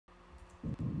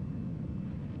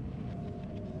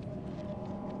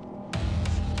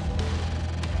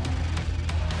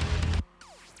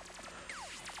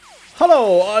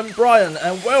Hello, I'm Brian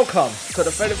and welcome to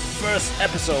the very first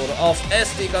episode of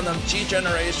SD Gundam G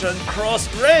Generation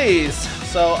Cross Race.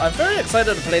 So I'm very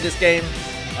excited to play this game.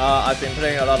 I've been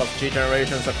playing a lot of G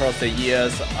Generations across the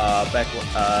years. Back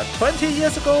 20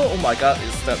 years ago, oh my god,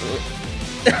 it's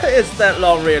that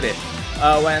long really.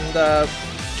 When the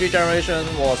G Generation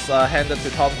was handed to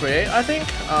Tom Create, I think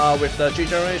with the G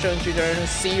Generation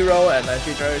 0 and then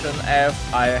G Generation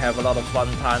F, I have a lot of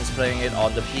fun times playing it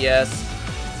on the PS.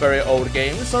 Very old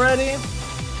games already.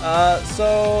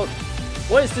 So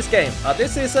what is this game?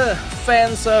 This is a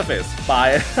fan service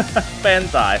by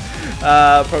Bandai,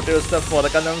 produced for the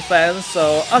Gundam fans.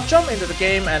 So I'll jump into the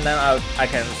game and then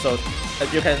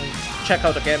you can check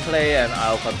out the gameplay and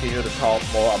I'll continue to talk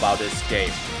more about this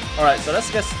game. Alright, so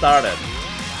let's get started.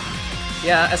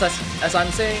 Yeah, as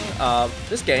I'm saying,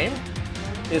 this game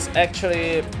is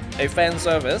actually a fan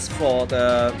service for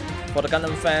the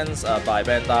Gundam fans by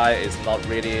Bandai. Is not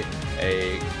really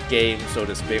a game, so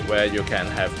to speak, where you can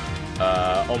have,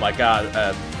 oh my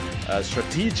god,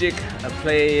 strategic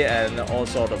play and all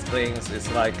sort of things. It's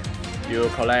like you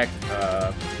collect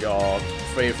your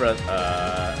favorite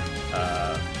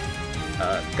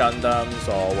Gundams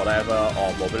or whatever,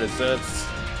 or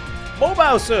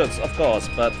mobile suits, of course,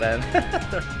 but then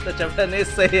the Japanese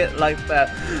say it like that.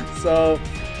 So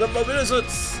the mobile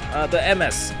suits, the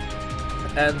MS.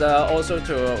 And also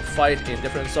to fight in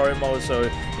different story modes, so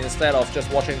instead of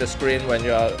just watching the screen when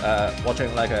you are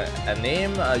watching like an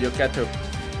anime, you get to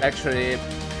actually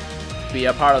be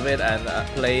a part of it and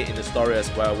play in the story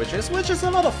as well, which is a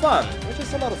lot of fun.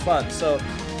 So,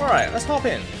 alright, let's hop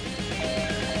in.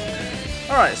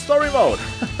 Alright, story mode.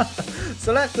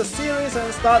 Select the series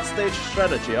and start stage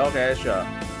strategy. Okay, sure.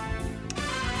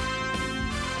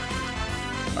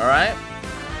 Alright.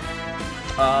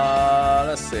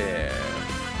 Let's see.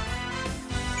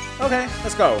 Okay,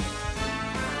 let's go.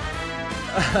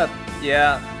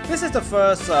 Yeah, this is the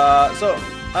first.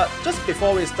 Just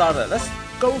before we started, let's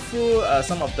go through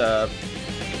some of the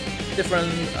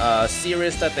different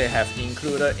series that they have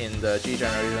included in the G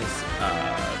Generations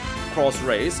Cross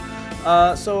Race.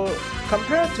 So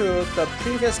compared to the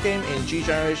previous game in G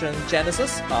Generation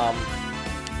Genesis,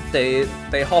 they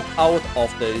hop out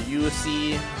of the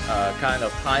UC kind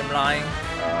of timeline.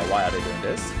 Why are they doing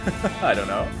this? I don't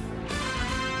know.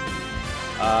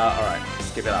 Alright,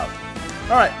 skip it out.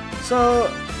 Alright, so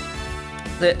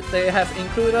they have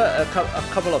included a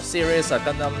couple of series,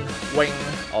 Gundam Wing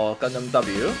or Gundam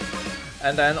W,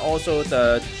 and then also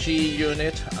the G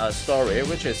Unit story,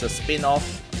 which is a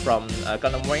spin-off from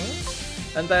Gundam Wing.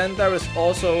 And then there is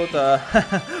also the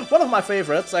one of my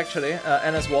favorites actually,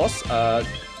 NS Wars.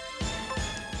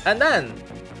 And then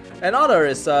another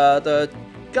is the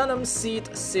Gundam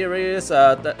Seed series.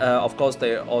 Of course,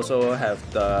 they also have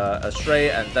the Stray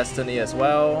and Destiny as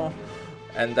well.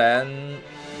 And then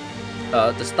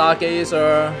the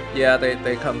Stargazer. Yeah,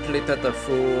 they completed the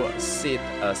full Seed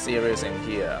series in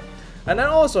here. And then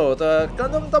also the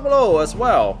Gundam W as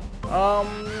well.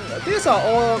 These are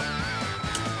all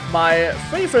my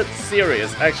favorite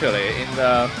series actually in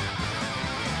the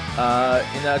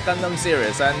Gundam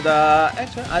series, and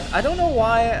actually I don't know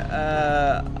why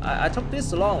I took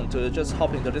this long to just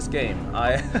hop into this game.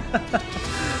 And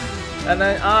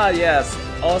then yes,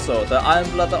 also the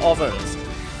Iron-blooded Orphans.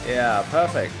 Yeah,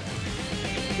 perfect.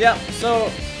 Yeah,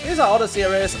 so these are all the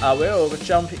series. We'll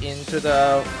jump into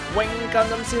the Wing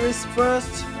Gundam series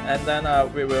first, and then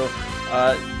we will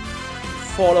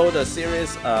follow the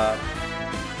series,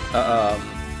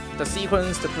 the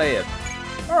sequence to play it.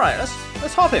 Alright,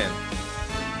 let's hop in.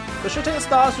 The Shooting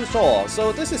Stars Restore.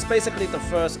 So this is basically the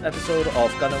first episode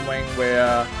of Gundam Wing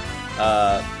where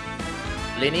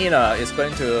Lenina is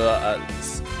going to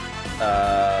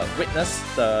witness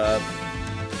the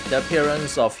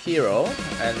appearance of Hero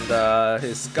and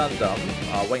his Gundam,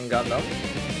 Wing Gundam.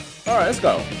 Alright, let's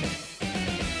go.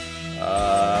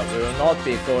 We will not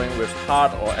be going with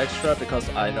hard or extra because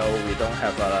I know we don't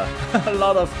have a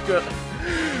lot of good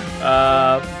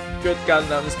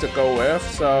Gundams to go with.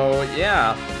 So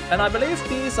yeah, and I believe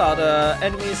these are the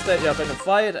enemies that you're going to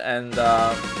fight, and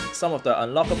some of the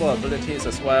unlockable abilities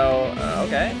as well.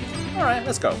 Okay, alright,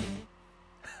 let's go.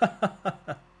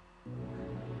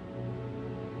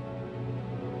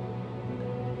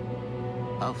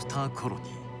 After Colony.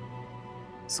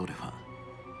 それは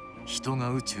人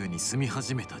が宇宙に住み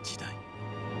始めた時代。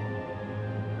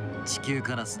地球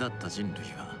から巣立った人類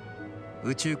は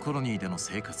宇宙コロニーでの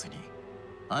生活に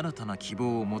新たな希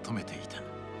望を求めていた。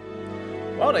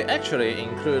Well, they actually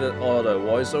included all the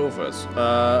voiceovers,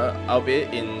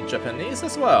 albeit in Japanese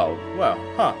as well. Well,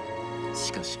 huh.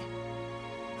 しかし、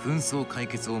紛争解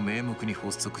決を名目に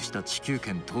発足した地球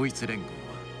圏統一連合は、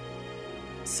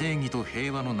正義と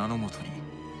平和の名のもとに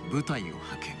部隊を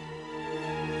派遣。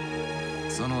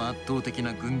その圧倒的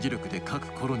な軍事力で各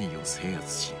コロニーを制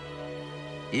圧し、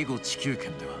以後地球圏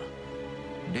では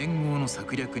連合の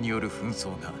策略による紛争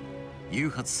が誘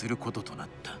発することとなっ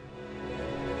た。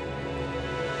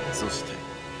そして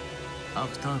ア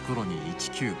フターコロニー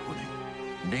195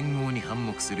年、連合に反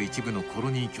目する一部のコロ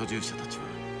ニー居住者たちは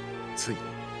ついに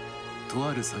と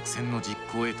ある作戦の実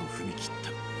行へと踏み切っ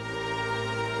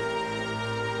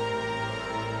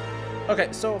た。 Okay,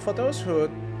 so for those who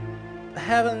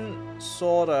haven't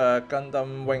saw the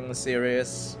Gundam Wing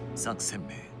series, 作戦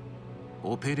名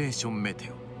オペレーションメテ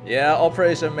オ。 Yeah,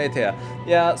 Operation Meteor.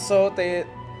 Yeah, so the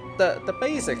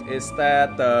basic is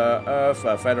that the Earth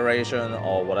Federation,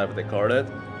 or whatever they call it,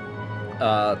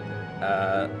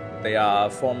 they are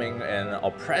forming an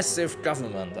oppressive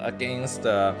government against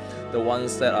the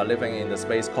ones that are living in the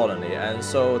space colony, and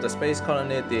so the space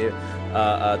colony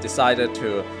decided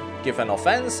to give an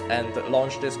offense and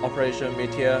launch this Operation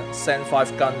Meteor, send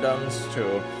 5 Gundams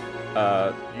to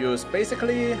use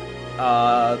basically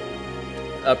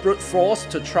brute force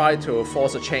to try to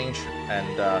force a change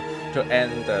and to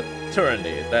end the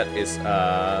tyranny that is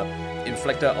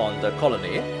inflicted on the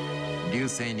colony. 流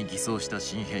星に偽装した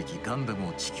新兵器ガンダム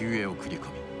を地球へ送り込み、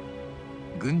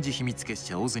軍事秘密結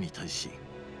社オズに対し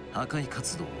破壊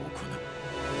活動を行う。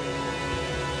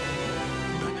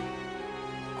だが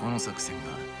この作戦が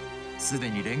すで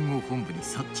に連合本部に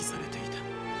察知されていた。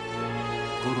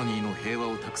コロニーの平和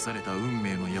を託された運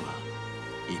命の矢は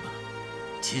今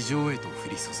地上へと降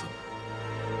り注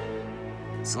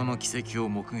ぐ。その奇跡を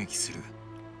目撃する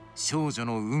少女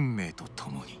の運命とと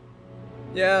もに。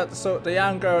 Yeah, so the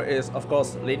young girl is of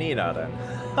course Lenina then.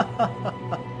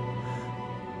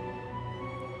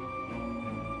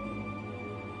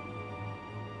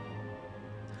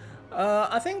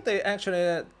 I think they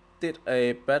actually did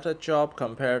a better job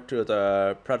compared to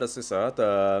the predecessor,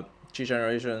 the G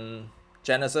Generation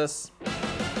Genesis.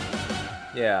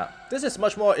 Yeah, this is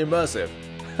much more immersive.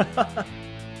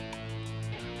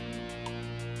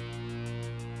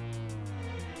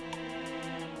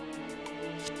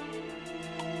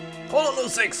 Colonel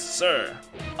 6, sir.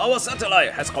 Our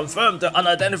satellite has confirmed the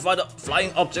unidentified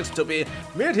flying objects to be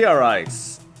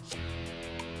meteorites.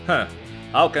 Huh.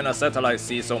 How can a satellite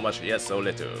see so much yet so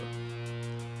little?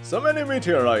 So many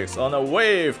meteorites on a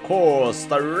wave course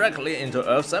directly into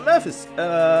Earth's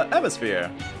atmosphere.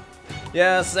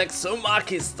 Yeah,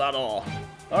 Sexumaki startle.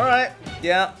 Alright,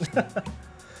 yeah.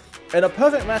 And a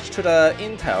perfect match to the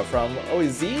intel from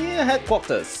OZ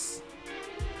headquarters.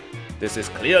 This is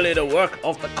clearly the work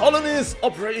of the colony's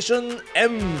Operation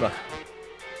M.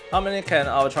 How many can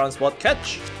our transport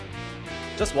catch?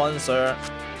 Just one, sir.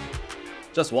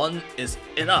 Just one is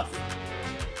enough.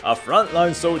 A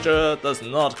frontline soldier does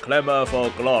not clamor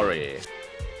for glory.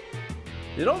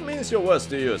 You don't mince your words,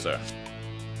 do you, sir?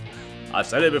 I've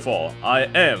said it before, I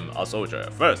am a soldier,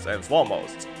 first and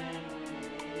foremost.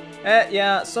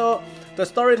 Yeah, so the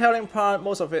storytelling part,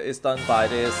 most of it is done by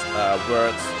these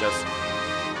words, just...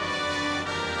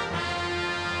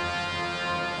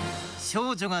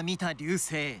 少女が見た流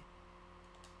星。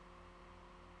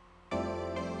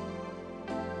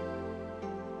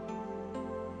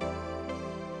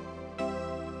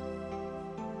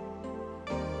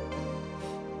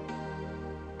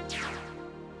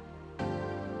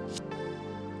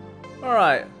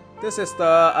 Alright, this is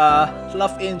the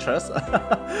love interest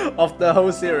of the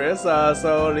whole series,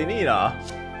 so Lenina.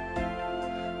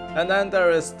 And then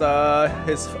there is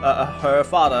her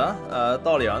father,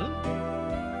 Dorian.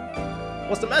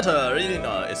 What's the matter,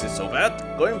 Lenina? Is it so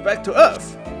bad? Going back to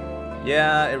Earth?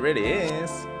 Yeah, it really is.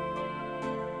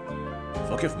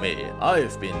 Forgive me,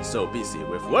 I've been so busy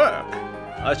with work.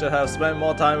 I should have spent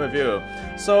more time with you.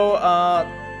 So,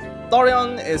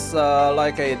 Dorian is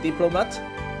like a diplomat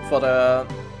for the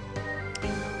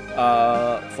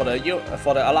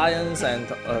alliance and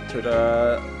to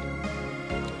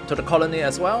the colony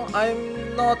as well.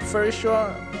 I'm not very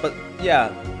sure, but yeah,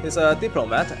 he's a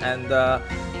diplomat, and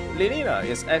Lenina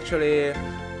is actually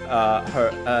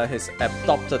his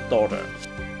adopted daughter.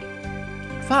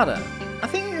 Father, I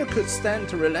think you could stand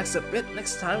to relax a bit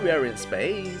next time we are in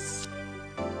space.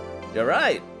 You're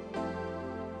right.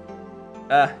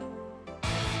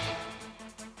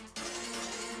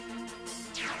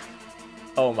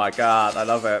 Oh my god, I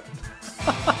love it.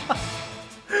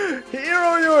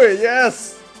 Hero Yui,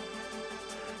 yes!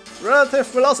 Relative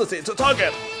velocity to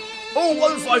target. Oh,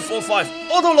 1545,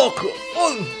 auto lock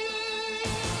on!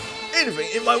 Anything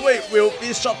in my way will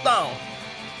be shut down.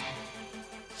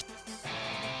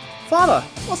 Father,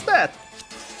 what's that?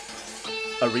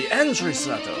 A re-entry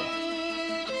settle.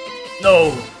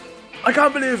 No, I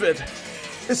can't believe it.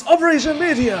 It's Operation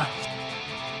Meteor.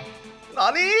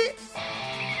 Nani?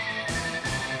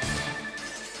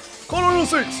 Colonel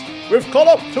 6, we've caught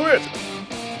up to it.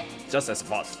 Just as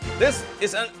thought, this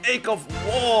is an ache of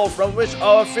war from which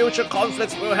our future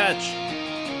conflicts will hatch.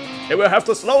 It will have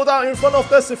to slow down in front of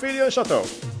the civilian shuttle.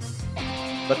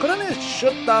 But couldn't it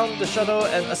shoot down the shuttle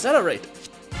and accelerate?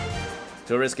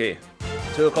 Too risky.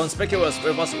 Too conspicuous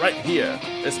with us right here.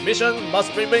 This mission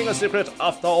must remain a secret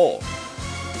after all.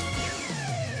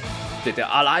 Did the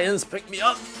Alliance pick me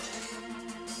up?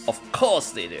 Of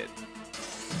course they did.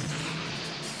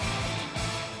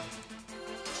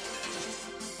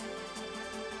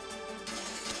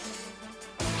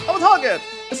 Our target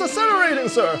is accelerating,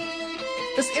 sir.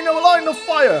 It's in our line of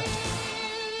fire.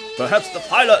 Perhaps the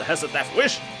pilot has a death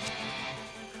wish?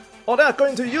 Or they're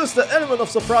going to use the element of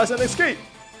surprise and escape?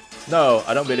 No,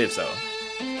 I don't believe so.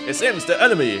 It seems the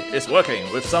enemy is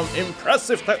working with some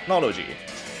impressive technology.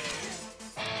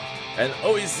 An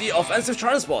OEC offensive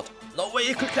transport. No way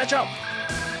it could catch up.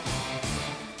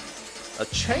 A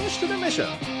change to the mission.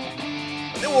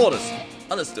 New orders.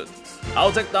 Understood.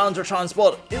 I'll take down the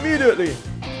transport immediately.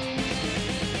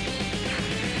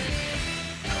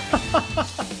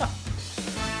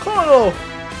 Colonel!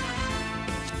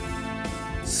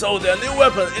 So their new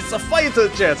weapon is a fighter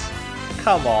jet.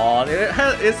 Come on,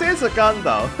 it is a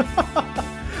Gundam.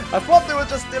 I thought they were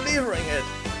just delivering it.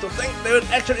 To think they would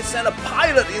actually send a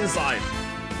pilot inside.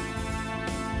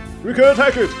 We can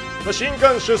attack it. Machine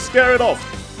guns should scare it off.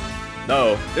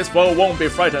 No, this foe won't be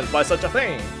frightened by such a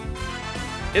thing.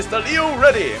 Is the Leo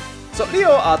ready? So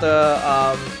Leo are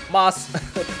the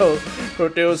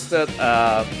mass-produced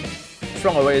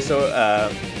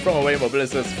throwaway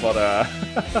mobilities for the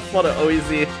for the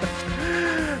OEC.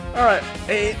 All right,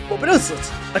 a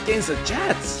mobilisut against the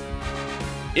jets.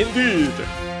 Indeed.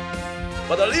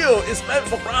 But the Leo is meant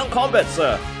for ground combat,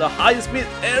 sir. The high-speed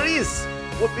Ares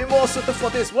would be more suited for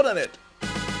this, wouldn't it?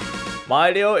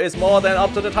 My Leo is more than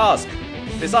up to the task.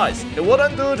 Besides, it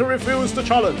wouldn't do to refuse the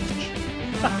challenge.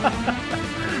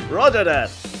 Roger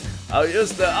that. I'll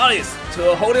use the Alice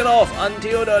to hold it off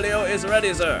until the Leo is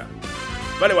ready, sir.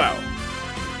 Very well.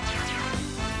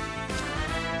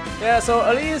 Yeah, so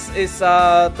Alice is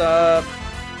the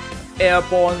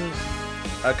airborne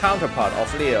counterpart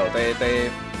of Leo.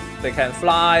 They can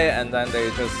fly, and then they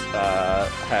just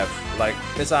have like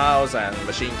missiles and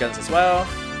machine guns as well.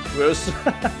 We'll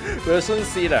soon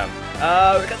see them.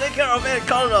 We can take care of it,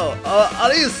 Colonel.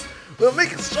 Alice, we'll make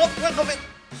short work of it.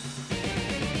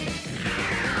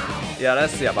 Yeah,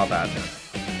 let's see about that.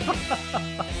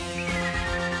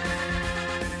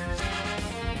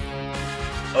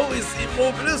 Oh, it's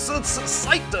immobilised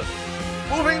sighted.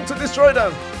 Moving to destroy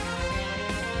them.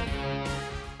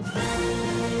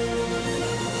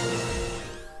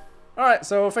 Alright,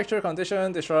 so factory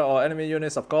condition, destroy all enemy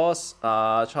units, of course.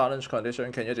 Challenge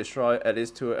condition, can you destroy at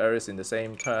least 2 areas in the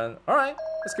same turn? Alright,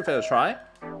 let's give it a try.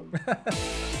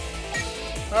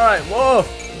 Alright, whoa!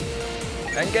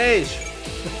 Engage!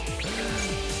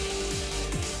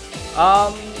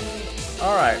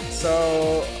 Alright,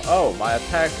 so... Oh, my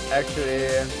attack actually...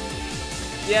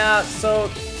 Yeah, so...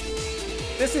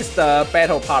 This is the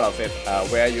battle part of it,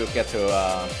 where you get to,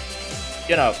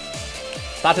 you know,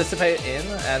 participate in,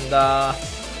 and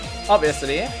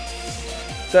obviously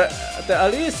the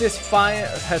Alice has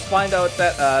find out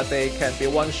that they can be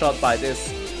one-shot by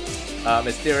this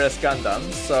mysterious Gundam,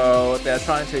 so they're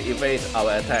trying to evade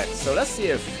our attacks. So let's see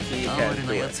if he can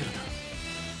do it.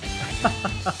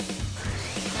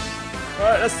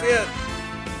 Alright, let's see it.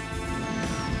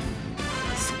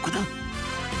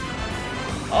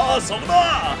 Oh,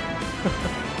 Soda!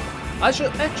 I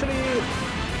should actually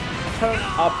turn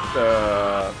up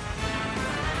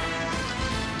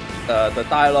the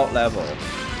dialogue level,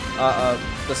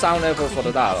 the sound level for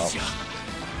the dialogue.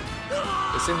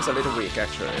 It seems a little weak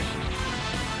actually.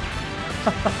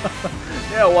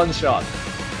 Yeah, one shot.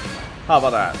 How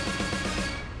about that?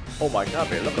 Oh my god,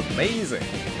 they look amazing.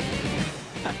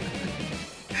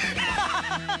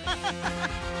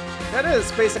 That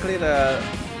is basically the...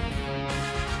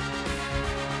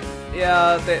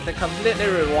 Yeah, they completely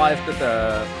revived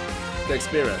the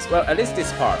experience. Well, at least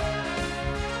this part.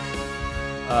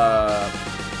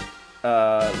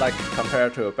 Like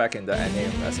compared to back in the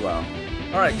anime as well.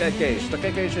 Alright, get gauge. The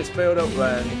get gauge is filled up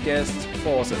when guest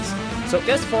forces. So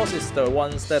guest forces is the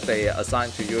ones that they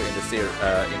assign to you in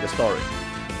the story.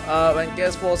 When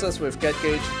guest forces with get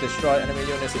gauge destroy enemy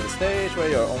units in the stage where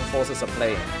your own forces are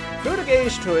playing. Fill the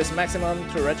gauge to its maximum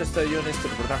to register units to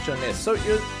the production list. So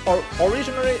you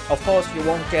originally, of course, you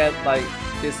won't get like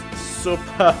this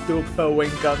super duper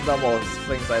wing Gundam or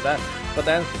things like that. But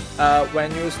then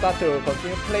when you start to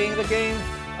continue playing the game,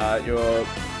 you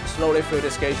slowly fill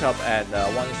this gauge up, and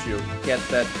once you get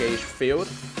that gauge filled,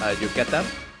 you get them.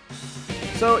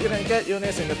 So you can get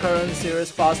units in the current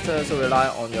series faster, so rely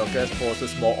on your guest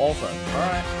forces more often.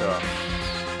 Alright, sure.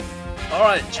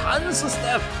 Alright, chance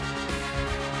step.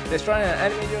 Destroying an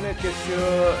enemy unit gives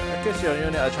your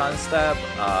unit a chance step,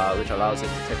 which allows it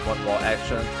to take one more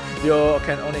action. You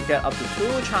can only get up to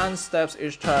 2 chance steps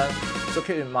each turn, so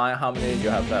keep in mind how many you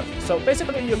have left. So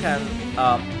basically you can,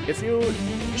 if you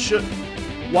shoot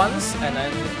once and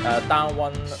then down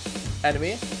one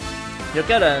enemy, you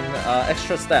get an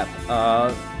extra step.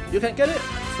 You can get it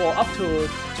for up to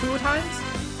 2 times,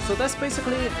 so that's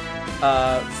basically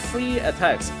 3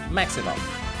 attacks maximum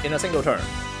in a single turn.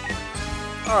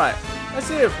 Alright, let's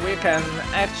see if we can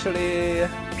actually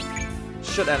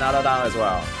shoot another down as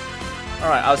well.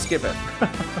 Alright, I'll skip it.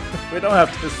 We don't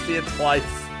have to see it twice.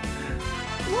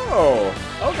 Whoa,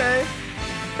 okay.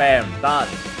 Bam, done.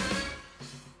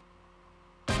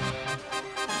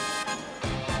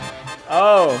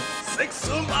 Oh, 6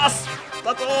 Zumas!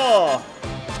 Tato!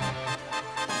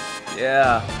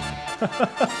 Yeah.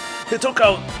 He took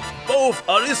out both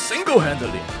at least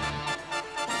single-handedly.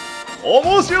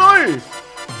 Almost alive!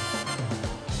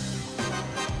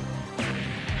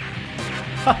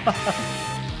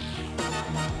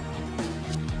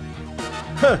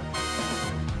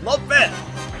 Not bad.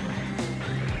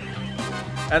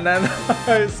 And then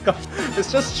it's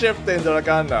just shifting into the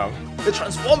Gundam. It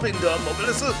transformed into a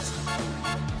mobile suit.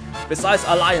 Besides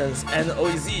Alliance and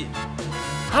OEZ,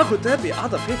 how could there be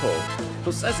other people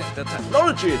possessing the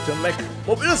technology to make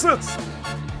mobile suits?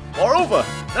 Moreover,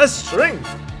 that strength,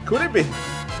 could it be?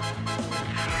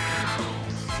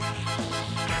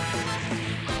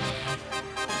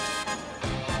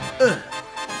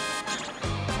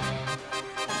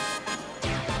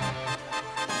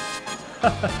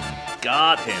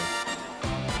 Got him.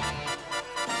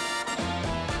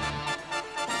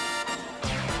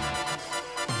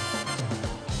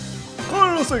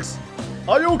 Colonel 6,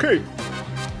 are you okay?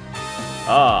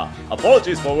 Ah,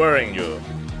 apologies for worrying you.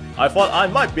 I thought I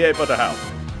might be able to help.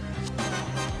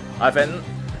 I've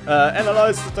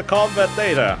analyzed the combat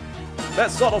data.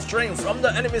 That sort of string from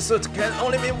the enemy suit can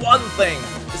only mean one thing.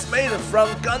 It's made from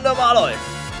Gundam alloy.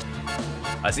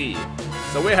 I see.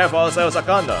 So we have ourselves a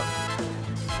Gundam.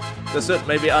 The suit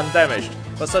may be undamaged,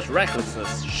 but such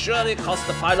recklessness surely cost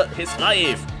the pilot his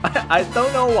life. I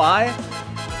don't know why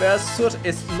their suit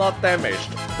is not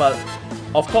damaged, but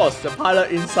of course the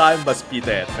pilot inside must be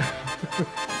dead.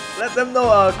 Let them know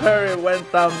our query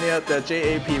went down near the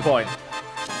JAP point.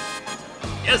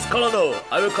 Yes, Colonel,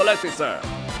 I will collect it, sir.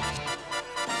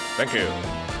 Thank you.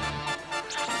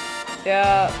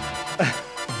 Yeah.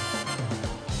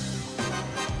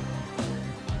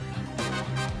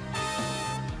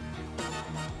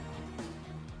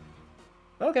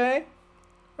 Okay.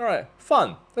 Alright,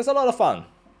 fun. There's a lot of fun.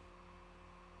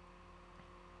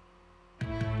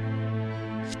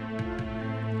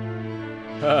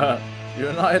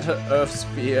 United Earth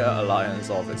Sphere Alliance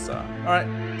officer. Alright,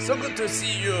 so good to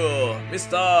see you,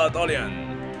 Mr. Dolian.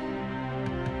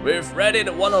 We've readied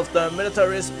one of the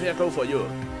military's vehicle for you.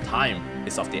 Time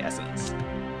is of the essence.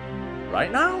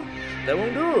 Right now? That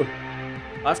won't do.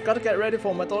 I've got to get ready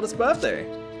for my daughter's birthday.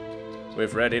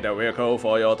 We've readied a vehicle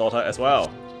for your daughter as well.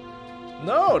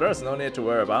 No, there's no need to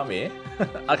worry about me.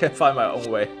 I can find my own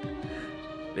way.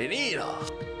 Lenina!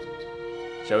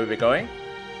 Shall we be going?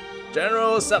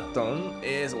 General Septon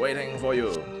is waiting for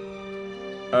you.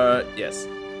 Yes.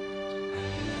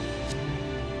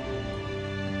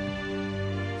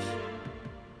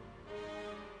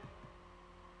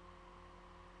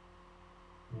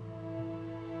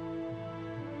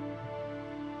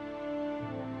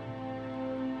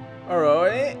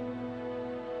 Alright.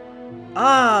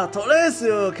 Ah,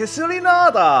 Toresio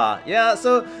Kisurinada! Yeah,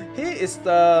 so he is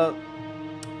the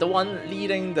one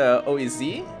leading the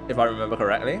OEZ, if I remember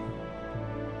correctly.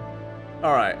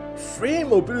 Alright, 3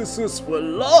 mobile suits were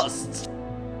lost!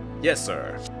 Yes,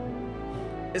 sir.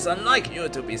 It's unlike you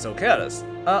to be so careless.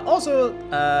 Also,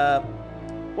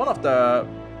 one of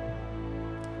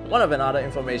another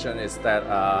information is that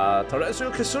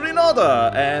Toresio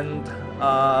Kisurinada and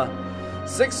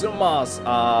 6 Zumas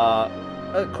are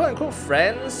quote-unquote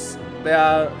friends. They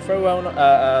are very well,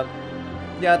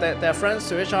 yeah, they're friends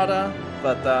to each other,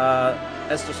 but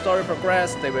as the story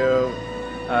progresses, they will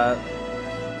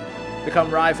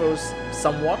become rivals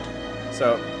somewhat,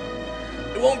 so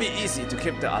it won't be easy to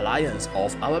keep the Alliance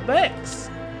off our backs.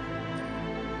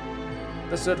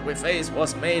 The suit we faced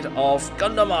was made of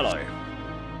Gundam alloy.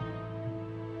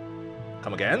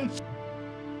 Come again?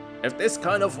 If this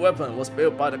kind of weapon was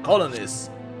built by the colonists,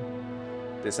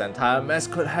 this entire mess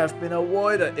could have been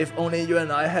avoided if only you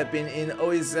and I had been in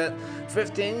OEZ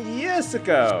 15 years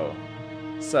ago.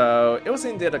 So it was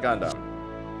indeed a Gundam.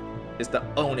 It's the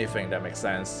only thing that makes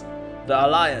sense. The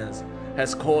Alliance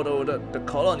has coddled the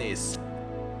colonies.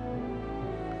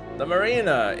 The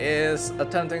Mariner is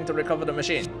attempting to recover the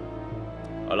machine.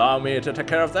 Allow me to take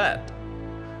care of that.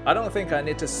 I don't think I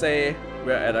need to say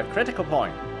we're at a critical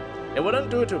point. It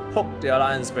wouldn't do to poke the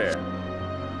Alliance bear.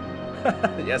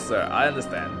 Yes sir, I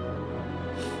understand.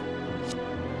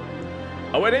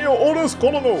 Awaiting your orders,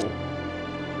 Colonel!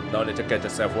 No need to get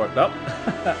yourself worked up.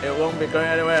 It won't be going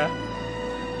anywhere.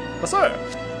 But sir,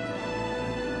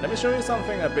 let me show you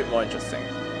something a bit more interesting.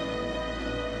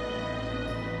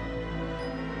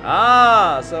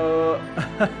 Ah, so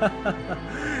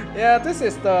yeah, this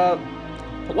is the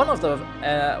one of the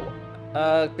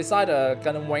beside the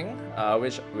Gundam wing,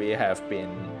 which we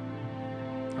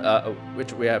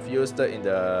have used in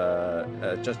the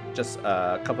just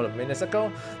a couple of minutes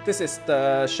ago. This is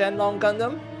the Shenlong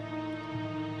Gundam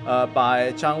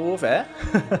by Chang Wu-Fei.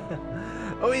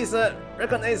 OEZ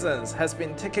Reconnaissance has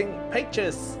been taking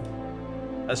pictures.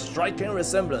 A striking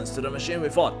resemblance to the machine we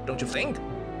fought, don't you think?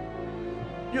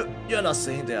 You're not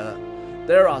saying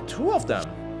there are two of them?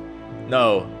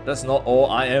 No, that's not all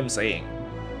I am saying.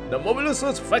 The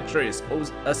Mobilusus factories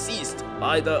are seized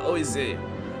by the OEZ.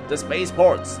 The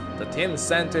spaceports, the team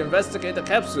sent to investigate the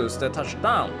capsules that touched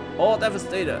down, all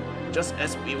devastated, just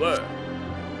as we were.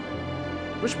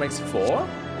 Which makes 4?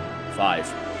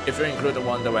 5, if you include the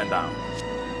one that went down.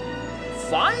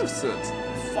 5 suits,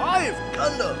 5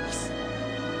 Gundams!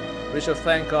 We should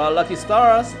thank our lucky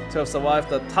stars to have survived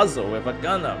the tussle with a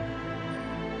Gundam.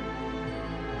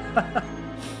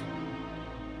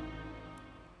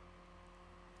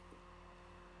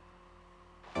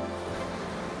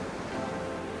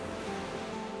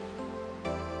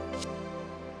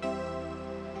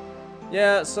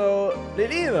 Yeah, so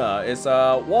Lilina is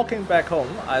walking back home,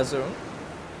 I assume.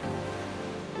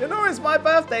 You know it's my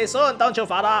birthday soon, don't you,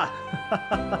 father?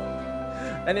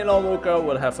 Any normal girl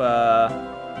would have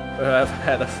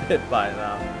had a fit by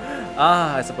now.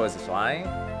 Ah, I suppose it's fine.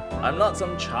 I'm not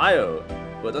some child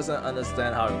who doesn't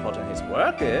understand how important his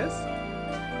work is.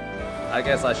 I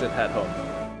guess I should head home.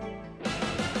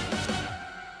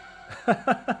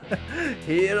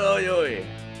 Hiro Yui.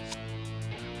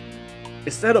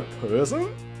 Is that a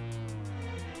person?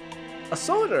 A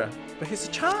soldier, but he's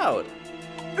a child.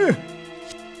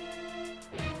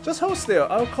 Just hold still,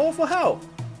 I'll call for help.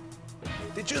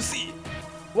 Did you see?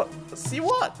 What? See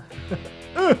what?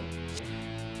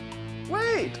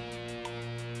 Wait!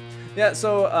 Yeah,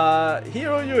 so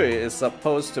Hiro Yui is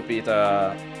supposed to be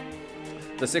the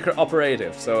secret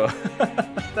operative, so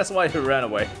that's why he ran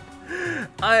away.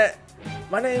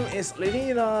 My name is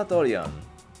Lilina Dorian.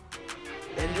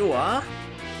 And you are?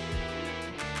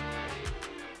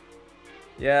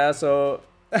 Yeah, so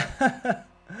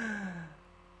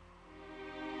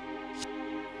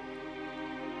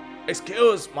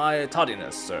excuse my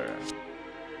tardiness, sir.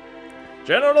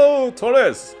 General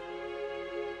Torres!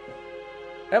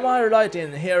 Am I right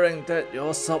in hearing that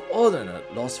your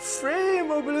subordinate lost 3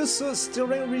 Mobilusus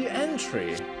during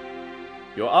re-entry?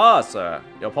 You are, sir.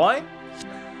 Your point?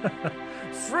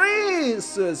 3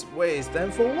 suits waste,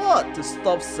 and for what? To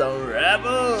stop some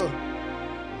rebel?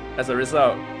 As a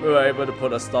result, we were able to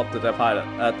put a stop to their pilot,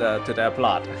 to their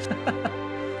plot.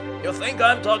 You think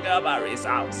I'm talking about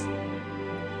results?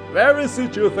 Where is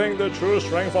it you think the true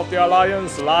strength of the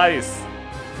Alliance lies?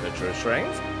 The true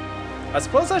strength? I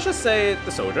suppose I should say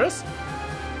the soldiers?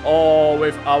 Or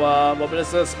with our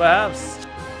Mobilusus, perhaps?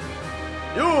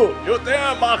 You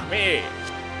dare mock me!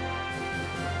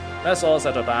 Let's all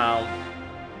settle down.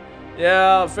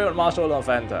 Yeah, Field Marshal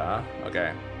Laventa, huh?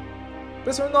 Okay.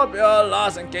 This will not be our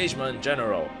last engagement,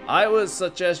 General. I would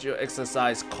suggest you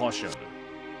exercise caution.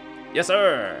 Yes,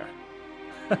 sir!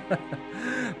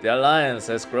 The Alliance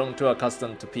has grown too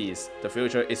accustomed to peace. The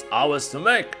future is ours to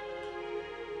make.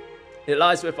 It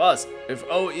lies with us, with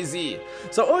OEZ.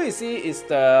 So OEZ is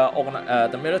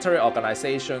the military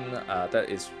organization that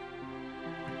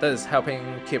is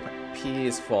helping keep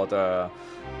peace for the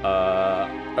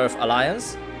Earth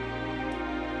Alliance.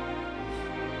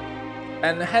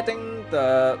 And heading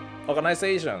the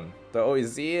organization, the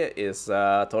OEZ, is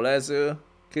Tolezu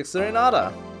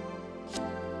Kixurinada.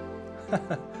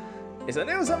 It's a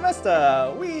new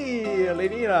semester! Wee!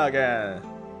 Lilina again!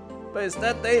 But it's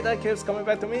that day that keeps coming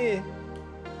back to me.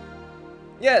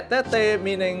 Yeah, that day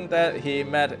meaning that he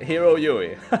met Hero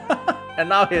Yui. And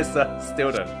now he's a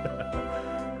student.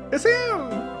 It's him!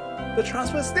 The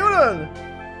transfer student!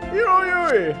 Hero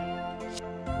Yui!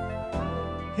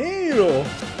 Hero!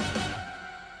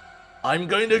 I'm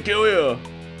going to kill you!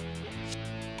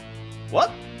 What?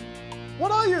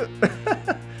 What are you?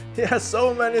 He has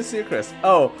so many secrets.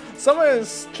 Oh, someone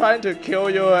is trying to kill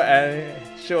you and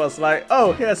she was like,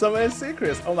 oh, he has so many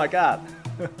secrets. Oh my god.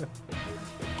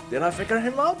 Did I figure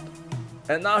him out?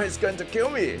 And now he's going to kill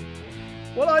me.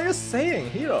 What are you saying,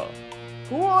 Hero?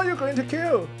 Who are you going to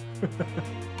kill?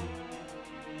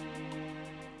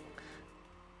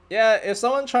 Yeah, if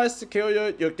someone tries to kill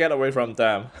you, you get away from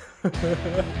them.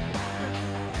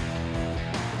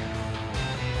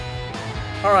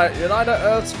 Alright, United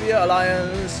Earth Sphere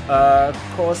Alliance,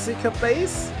 Corsica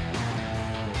base?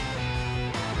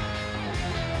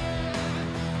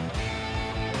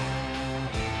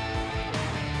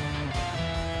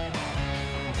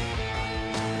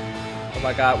 Oh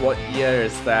my god, what year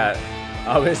is that?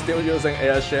 Are we still using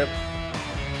airship?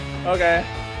 Okay.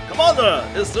 Commander,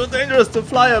 it's too dangerous to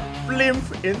fly a blimp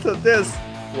into this.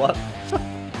 What?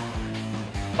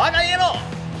 Bagayero!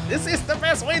 This is the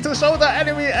best way to show the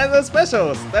enemy and the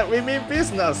specials that we mean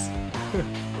business.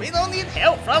 We don't need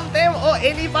help from them or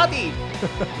anybody.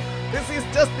 This is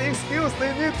just the excuse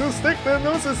they need to stick their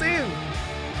noses in.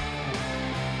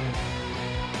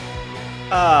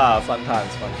 Ah, fun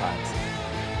times, fun times.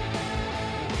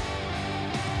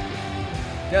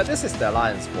 Yeah, this is the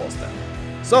Alliance force then.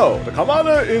 So, the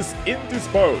commander is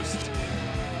indisposed.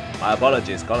 My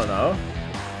apologies, Colonel.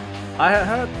 I had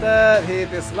heard that he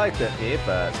disliked me,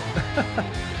 but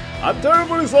I'm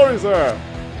terribly sorry, sir.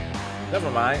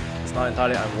 Never mind, it's not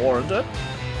entirely unwarranted.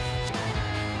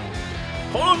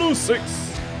 Colonel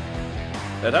 6.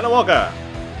 Lieutenant Walker,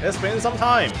 it's been some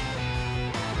time.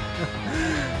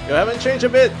 You haven't changed a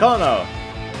bit, Colonel.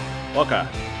 Walker,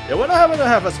 you wouldn't happen to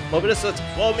have a mobility suit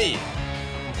for me.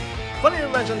 Funny you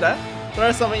mentioned that.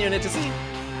 There's something you need to see.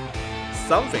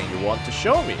 Something you want to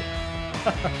show me.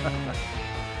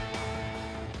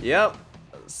 Yep,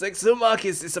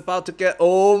 Sexumakis is about to get.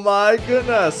 Oh my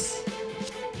goodness!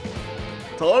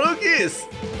 Torugis!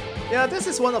 Yeah, this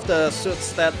is one of the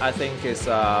suits that I think is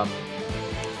that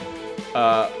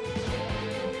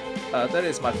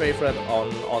is my favorite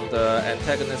on the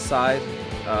antagonist side.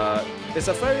 It's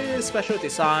a very special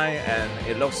design and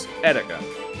it looks elegant.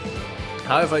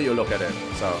 However you look at it,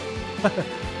 so.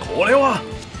 これは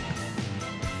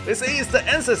They say it's the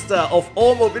ancestor of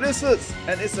all mobility suits,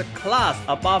 and it's a class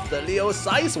above the Leo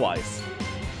size-wise.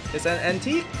 It's an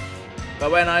antique,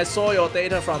 but when I saw your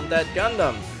data from that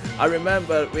Gundam, I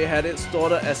remembered we had it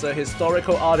stored as a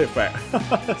historical artifact.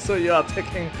 So you are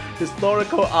taking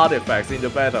historical artifacts into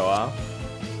battle, huh?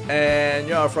 And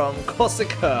you are from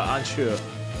Corsica, aren't you?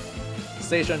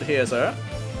 Stationed here, sir.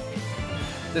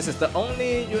 This is the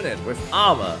only unit with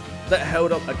armor that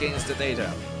held up against the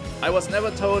data. I was never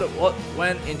told what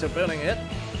went into building it,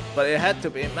 but it had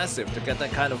to be massive to get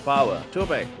that kind of power. Too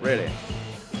big, really.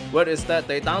 Word is that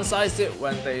they downsized it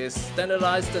when they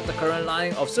standardized the current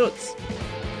line of suits.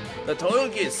 The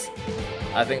Torugis.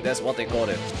 I think that's what they called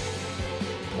it.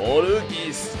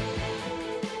 Torugis.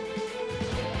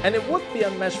 And it would be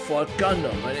a match for a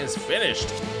Gundam when it's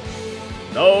finished.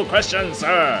 No question,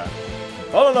 sir.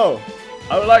 Oh no,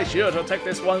 I would like you to take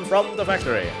this one from the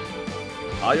factory.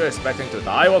 Are you expecting to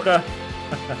die, Walker?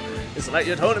 It's like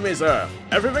you told me, sir.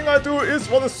 Everything I do is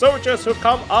for the soldiers who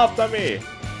come after me.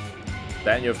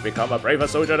 Then you've become a braver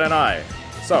soldier than I.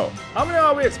 So, how many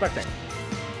are we expecting?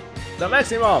 The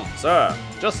maximum, sir.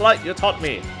 Just like you taught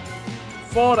me.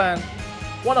 4 then.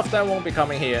 One of them won't be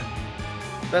coming here.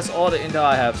 That's all the intel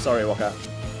I have. Sorry, Walker.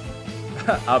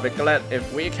 I'll be glad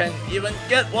if we can even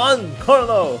get one,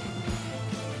 Colonel.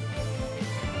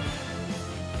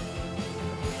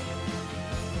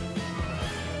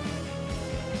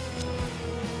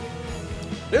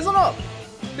 Listen up!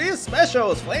 These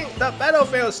specials think the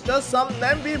battlefield's just some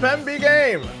namby-pamby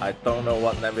game. I don't know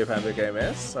what namby-pamby game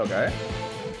is, okay.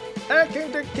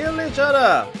 Acting to kill each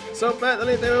other, so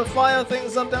badly they will fire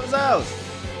things up themselves.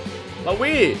 But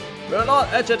we will not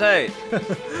agitate.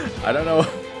 I don't know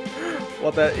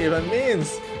what that even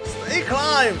means. Stay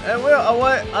calm and we'll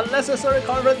avoid unnecessary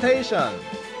confrontation.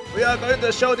 We are going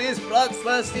to show these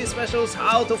bloodthirsty specials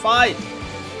how to fight.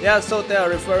 Yeah, so they are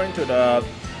referring to the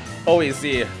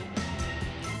OEC.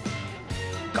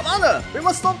 Commander, we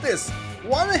must stop this!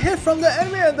 One hit from the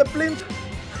enemy and the blimp.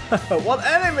 What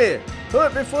enemy? Who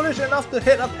would be foolish enough to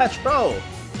hit a patrol?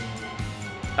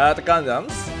 The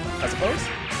Gundams, I suppose.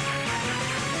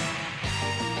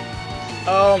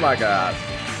 Oh my god.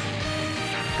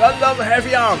 Gundam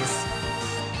Heavy Arms.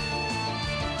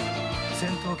 戦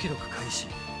闘記録開始。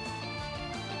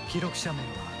記録者名は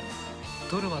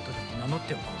トルワとでも名乗っ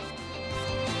ておこう。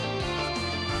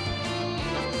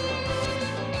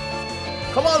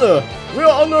Commander, we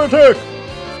are under attack.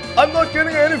 I'm not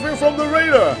getting anything from the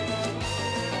radar.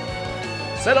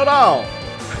 Settle down.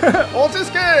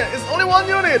 Otiske is only one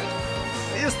unit.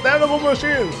 These damnable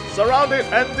machines, surround it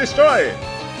and destroy it.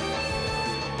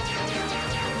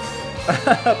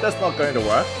 That's not going to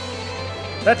work.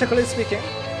 Practically speaking,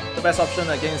 the best option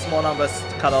against small numbers is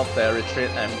to cut off their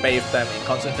retreat and bathe them in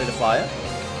concentrated fire.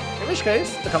 In which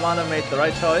case, the commander made the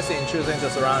right choice in choosing to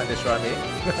surround and destroy me.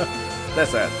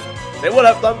 That's it. They would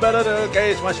have done better to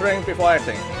gauge my strength before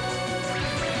acting.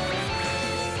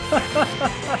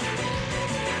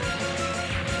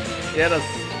 Yeah,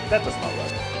 that does not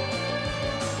work.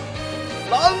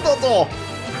 Nandoto!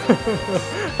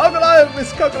 How could I have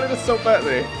miscalculated so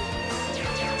badly?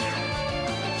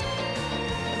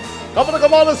 Cover the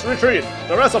commanders, retreat!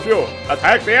 The rest of you,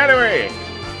 attack the enemy!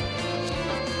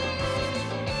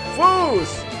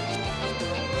 Fools!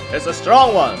 It's a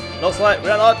strong one. Looks like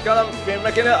we're not gonna be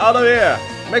making it out of here.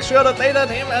 Make sure the data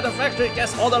team at the factory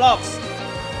gets all the logs.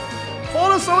 For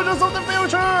the soldiers of the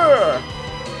future!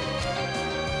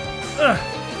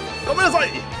 Come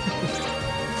inside!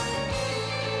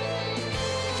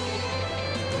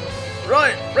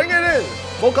 Right, bring it in!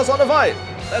 Focus on the fight!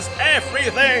 That's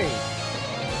everything!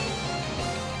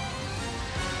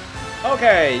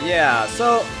 Okay, yeah,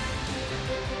 so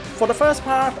for the first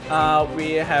part,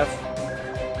 we have...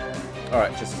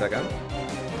 Alright, just a second.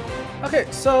 Okay,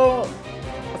 so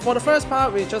for the first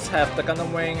part, we just have the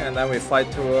Gundam Wing and then we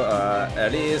fight to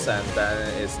Elise and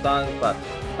then it's done, but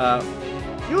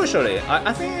usually,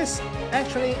 I think it's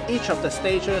actually each of the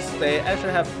stages, they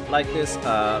actually have like this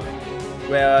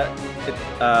where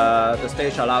the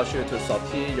stage allows you to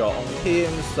sortie your own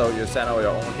teams, so you send out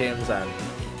your own teams and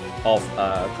of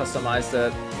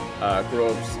customized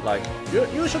groups, like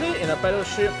usually in a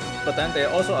battleship, but then they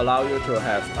also allow you to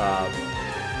have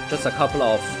just a couple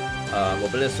of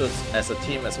mobility suits as a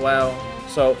team as well.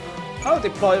 So I'll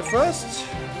deploy it first.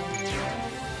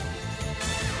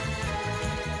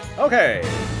 Okay.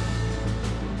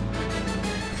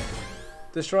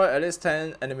 Destroy at least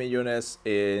 10 enemy units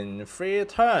in 3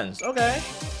 turns. Okay.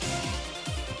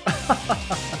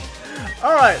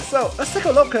 Alright, so let's take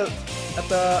a look at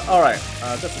the... Alright,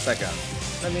 just a second.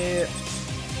 Let me...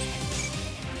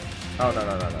 Oh, no.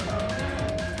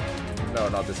 No,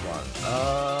 not this one.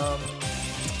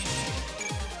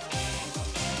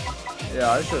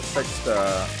 Yeah, I should fix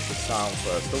the sound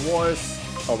first. The voice...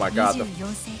 Oh my god.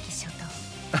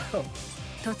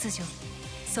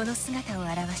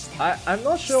 I'm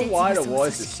not sure why the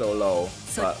voice is so low,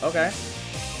 but okay.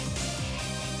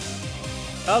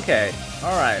 Okay,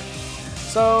 alright.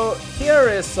 So here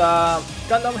is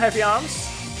Gundam Heavy Arms,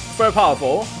 very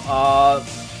powerful.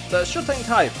 The shooting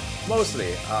type,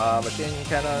 mostly. Machine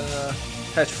cannon,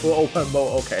 hatch full open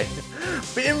mode, okay.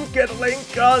 Beam Gatling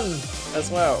gun as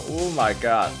well, oh my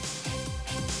god.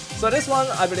 So this one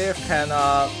I believe can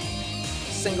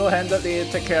single-handedly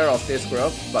take care of this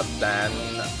group, but then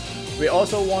we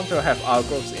also want to have our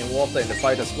groups involved in the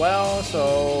fight as well,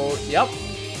 so yep.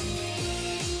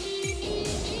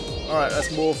 Alright, let's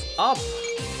move up.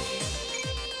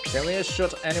 Can we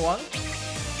shoot anyone?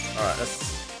 Alright, that's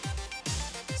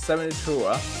 72,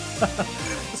 huh?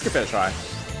 Let's give it a try.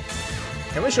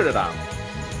 Can we shoot it down?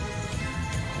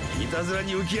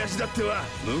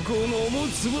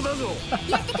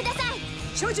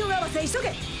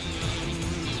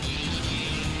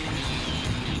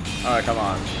 Alright, come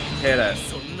on. Hit it.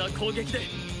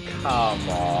 Come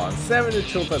on.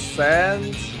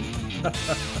 72%.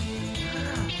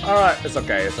 Alright, it's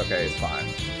okay, it's fine.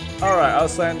 Alright, I'll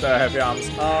send the Heavy Arms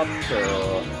up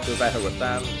to do battle with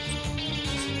them.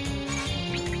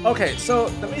 Okay, so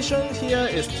the mission here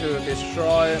is to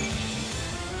destroy...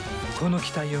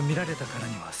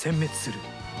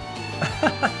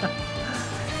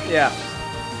 Yeah.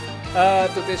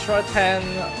 To destroy 10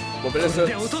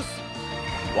 mobility suits.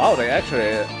 Wow, they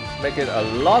actually make it a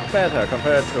lot better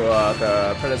compared to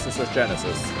the predecessor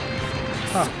Genesis.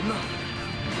 Huh.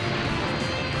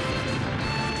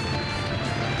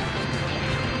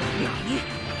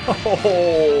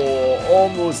 Oh,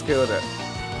 almost killed it.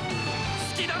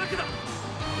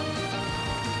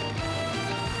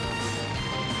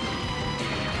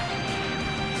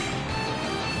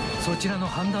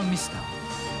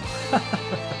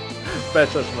 Bad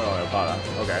judgment on your part.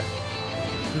 Okay.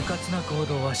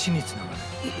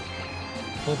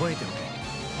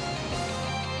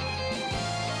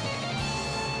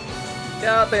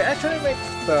 Yeah, they actually make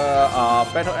the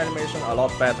battle animation a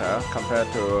lot better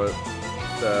compared to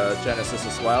the Genesis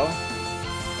as well.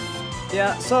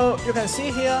 Yeah, so you can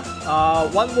see here,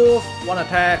 one move, one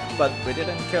attack, but we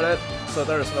didn't kill it, so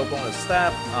there is no bonus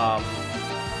step.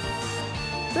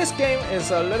 This game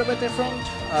is a little bit different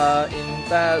in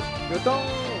that you don't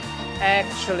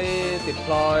actually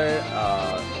deploy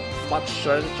much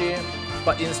strategy,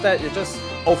 but instead you just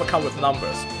overcome with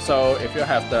numbers. So if you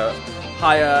have the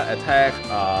higher attack,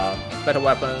 better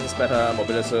weapons, better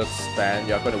mobility suits, then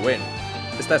you're going to win.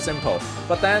 It's that simple.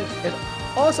 But then it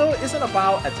also isn't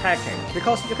about attacking,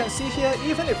 because you can see here,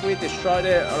 even if we destroyed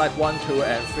it like 1, 2,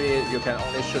 and 3, you can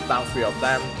only shoot down 3 of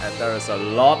them, and there is a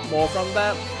lot more from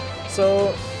that.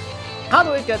 So how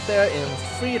do we get there in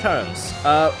 3 turns?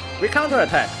 We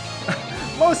counter-attack.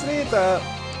 Mostly the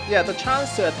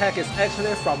chance to attack is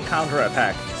actually from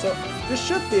counter-attack. So you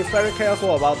should be very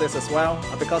careful about this as well,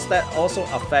 because that also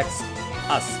affects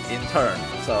us in turn.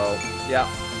 So yeah.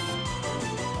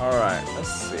 Alright,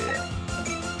 let's see.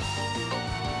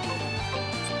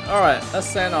 Alright, let's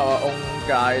send our own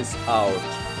guys out.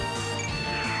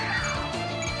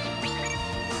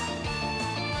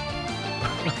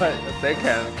 They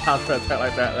can counter-attack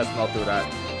like that, let's not do that.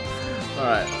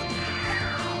 Alright.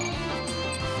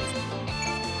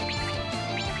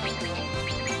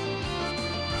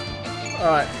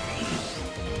 Alright.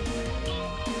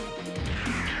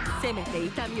 せめて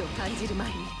痛みを感じる前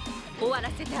に終わら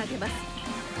せてあげます。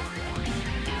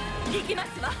行きま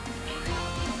すわ。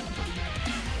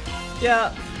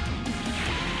Yeah.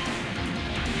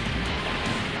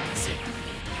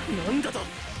 なんだと。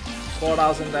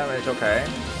4,000 damage, okay.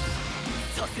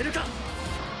 させるか。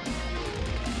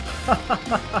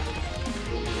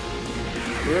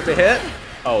Will it be hit?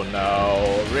 Oh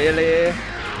no, really?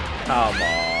 Come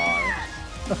on.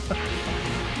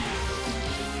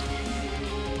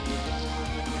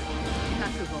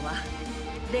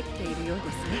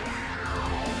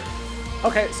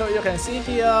 Okay, so you can see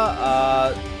here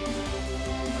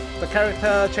the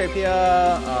character Trappier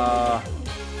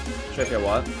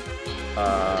what?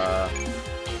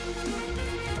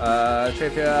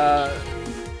 Trappier.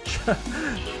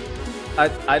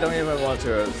 I don't even want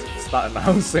to start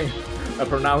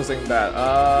pronouncing that.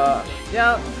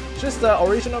 Yeah, just the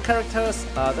original characters.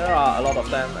 There are a lot of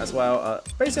them as well.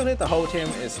 Basically, the whole team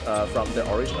is from the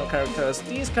original characters.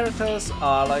 These characters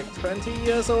are like 20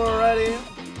 years old already,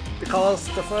 because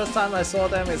the first time I saw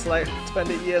them is like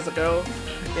 20 years ago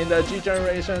in the G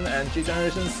Generation and G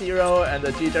Generation Zero and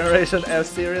the G Generation F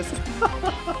series.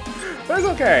 But it's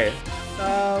okay.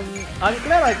 I'm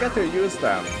glad I get to use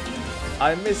them.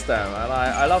 I miss them and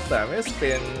I love them. It's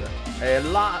been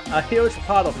a huge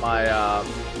part of my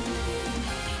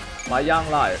my young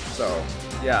life. So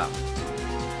yeah.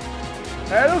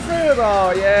 Hello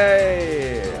Fredo!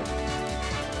 Yay!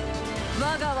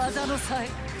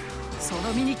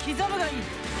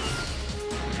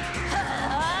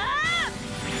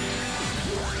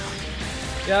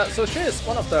 Yeah, so she is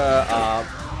one of the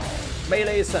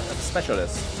melee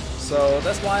specialists. So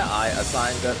that's why I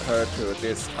assigned her to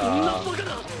this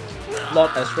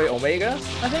Lord S3 Omega,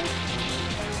 I think.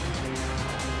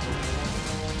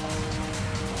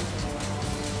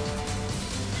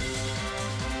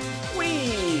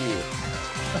 Whee!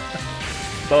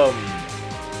 Boom.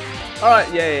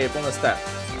 Alright, yay, bonus step.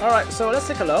 Alright, so let's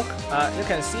take a look. You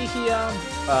can see here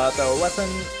the weapon.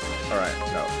 Alright,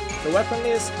 no. The weapon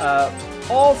is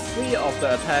all 3 of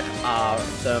the attack are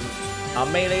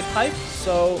melee type,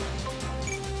 so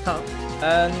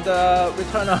and we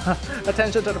turn our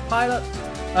attention to the pilot.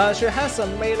 She has a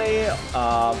melee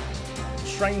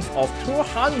strength of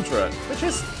 200, which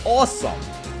is awesome,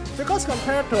 because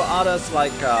compared to others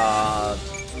like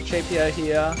Trappier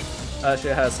here, she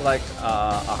has like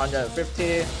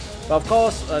 150, but of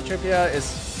course Trappier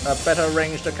is a better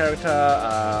ranged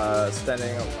character,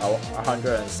 standing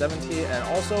 170, and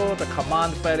also the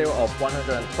command value of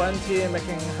 120,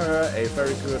 making her a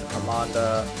very good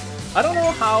commander. I don't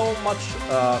know how much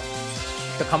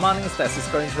the commanding stats is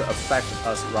going to affect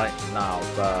us right now,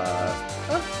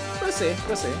 but we'll see,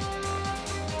 we'll see.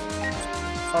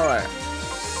 Alright.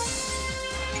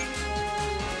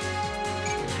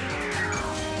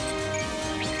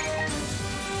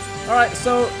 Alright,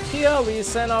 so here we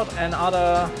send out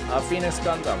another Phoenix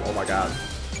Gundam. Oh my god.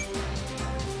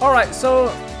 Alright, so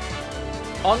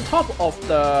on top of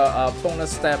the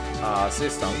bonus step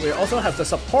system, we also have the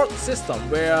support system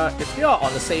where if you are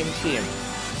on the same team,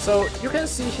 so you can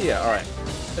see here, alright,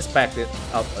 let's back it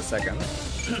up a second.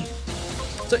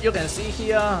 So you can see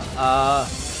here,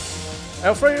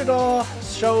 Alfredo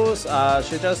shows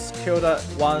she just killed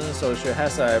one, so she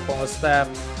has a bonus step.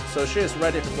 so she is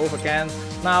ready to move again.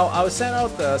 Now I will send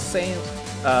out the same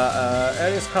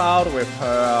Alice Cloud with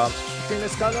her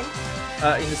Phoenix Gundam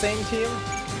in the same team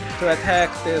to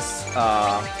attack this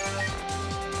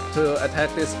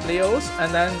Leos,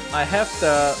 and then I have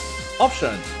the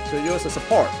option to use the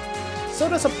support. So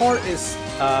the support is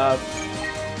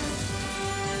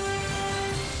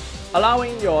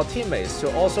allowing your teammates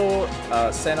to also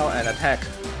send out an attack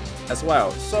as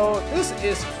well. So this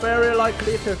is very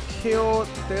likely to kill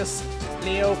this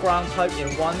Leo ground type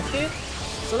in one hit.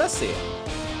 So let's see.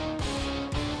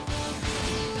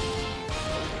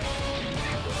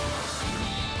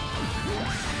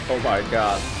 Oh my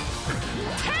god.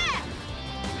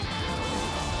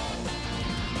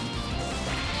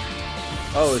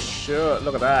 Oh shit,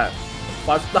 look at that.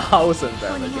 5,000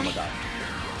 damage, oh my god.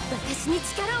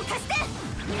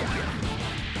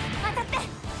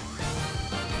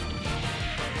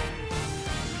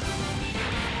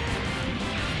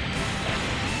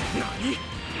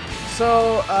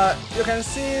 So you can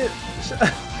see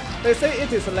they say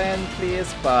it is land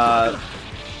please, but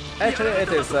actually it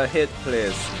is a hit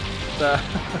please.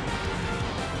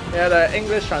 Yeah, the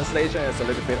English translation is a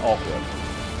little bit awkward.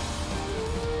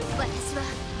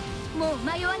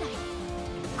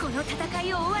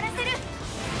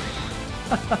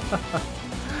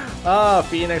 Ah,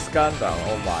 Phoenix Gundam,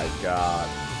 oh my god.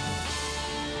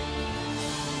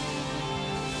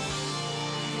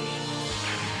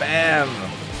 Bam!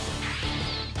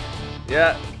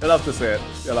 Yeah, you love to see it.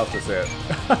 You love to see it.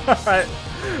 Alright,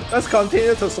 let's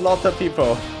continue to slaughter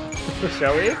people.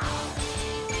 Shall we?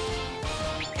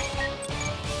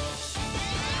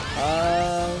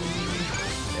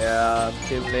 Yeah,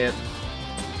 team lead.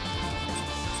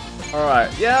 Alright,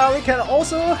 yeah, we can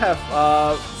also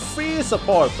have free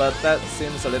support, but that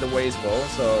seems a little wasteful,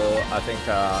 so I think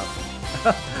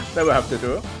that will have to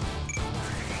do.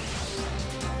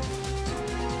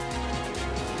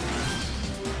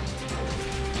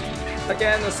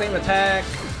 Again, the same attack.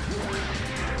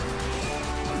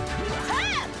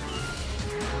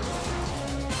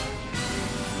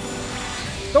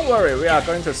 Don't worry, we are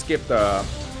going to skip the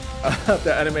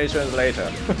the animations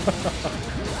later.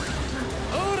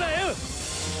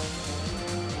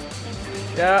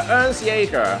 Yeah, Ernst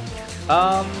Jaeger.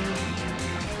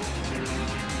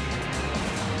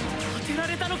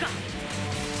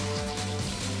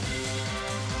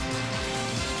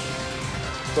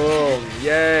 Boom,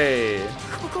 yay.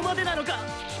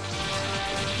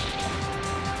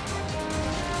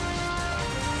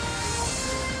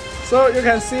 So you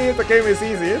can see the game is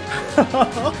easy.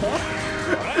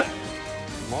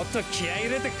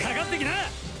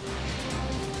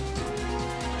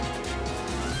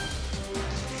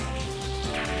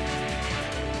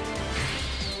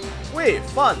 Wait,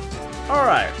 fun.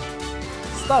 Alright.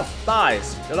 Stuff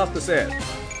dies. You love to see it.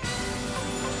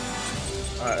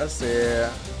 Alright, let's see.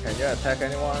 Can you attack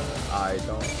anyone? I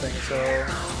don't think so.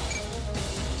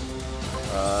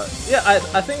 Yeah,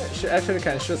 I think she actually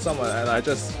can shoot someone, and I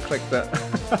just clicked the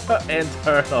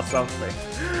enter or something.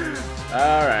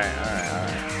 Alright.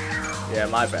 Yeah,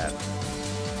 my bad.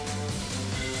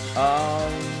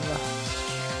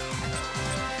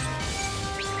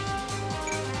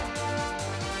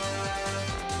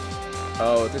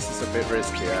 Oh, this is a bit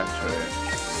risky actually.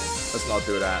 Let's not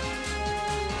do that.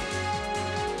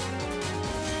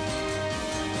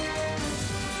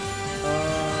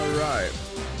 Alright.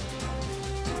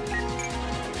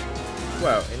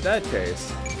 Well, in that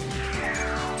case,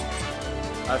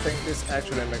 I think this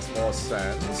actually makes more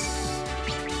sense.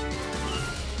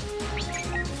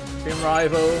 Team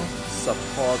rival,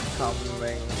 support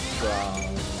coming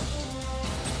from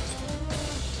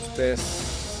this.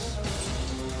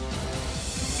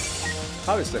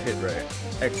 How is the hit rate?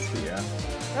 XP, yeah?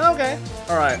 Okay,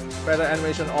 alright. Better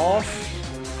animation off.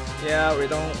 Yeah, we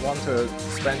don't want to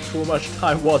spend too much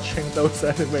time watching those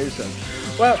animations.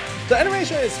 Well, the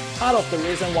animation is part of the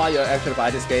reason why you actually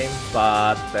buy this game,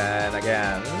 but then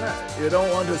again, you don't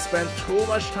want to spend too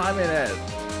much time in it.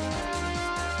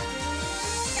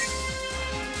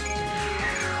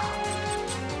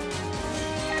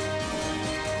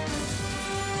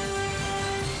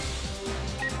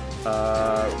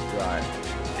 Right.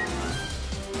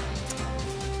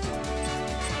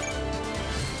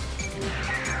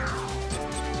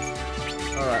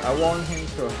 Alright, I want him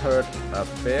to hurt a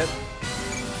bit,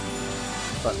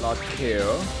 but not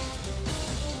kill.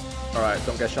 Alright,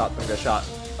 don't get shot, don't get shot.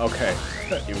 Okay,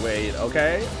 evade,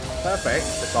 okay. Perfect,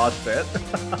 I dodged it.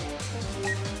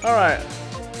 Alright.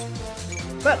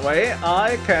 That way,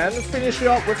 I can finish you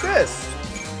up with this.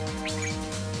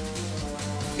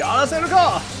 Yara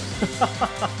Seruka!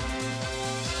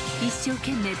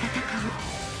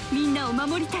 みんなを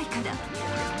守りたいから。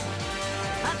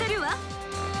当たるわ。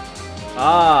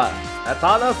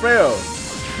Eternal Thrill.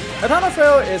 Eternal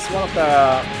Thrill is one of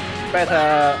the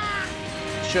better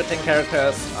shooting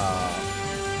characters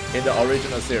in the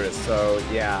original series, so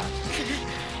yeah.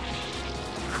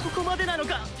 ここまでなの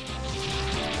か。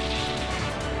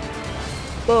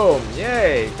 Boom!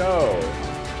 Yay! Go!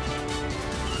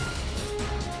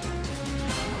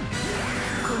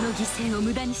 この犠牲を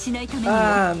無駄にしないために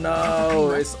は。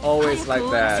No, it's always like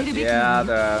that. Yeah,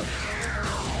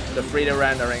 the 3D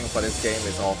rendering for this game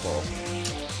is awful.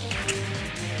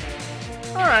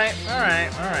 Alright.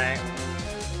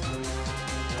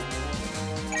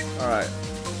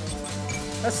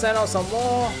 Let's send out some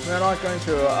more. We're not going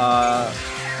to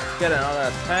get another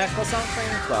attack or something,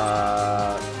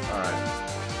 but alright.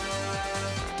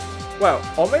 Well,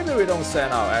 or maybe we don't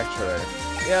send out actually.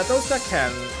 Yeah, those that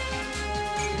can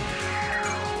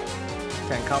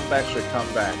come back should come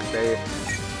back.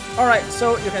 Alright,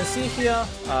 so you can see here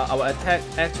our attack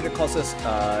actually causes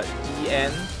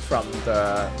EN from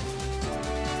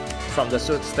the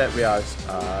suits that we are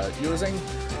using,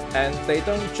 and they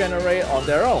don't generate on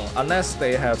their own unless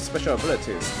they have special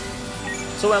abilities.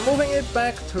 So we're moving it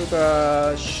back to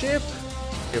the ship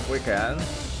if we can.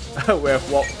 We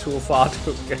have walked too far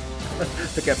to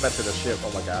get back to the ship.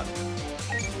 Oh my god.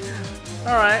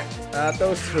 Alright,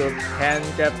 those who can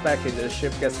get back into the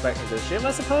ship gets back into the ship,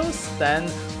 I suppose.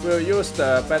 Then we'll use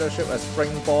the battleship as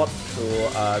springboard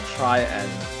to try and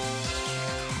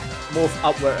move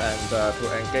upward and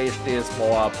to engage these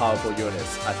more powerful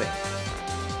units, I think.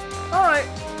 Alright.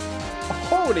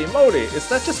 Holy moly, is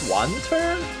that just one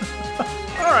turn?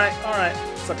 Alright,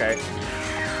 it's okay.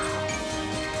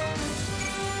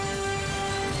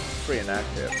 3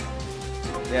 inactive.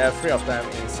 Yeah, 3 of them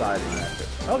inside inactive.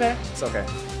 Okay, it's okay.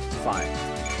 Fine.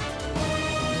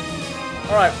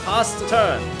 Alright, pass the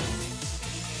turn.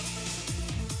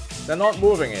 They're not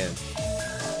moving in.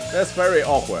 That's very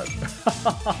awkward.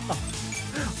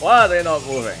 Why are they not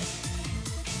moving?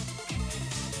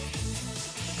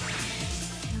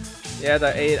 Yeah,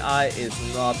 the 8i is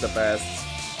not the best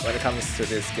when it comes to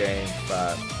this game,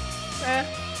 but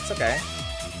it's okay.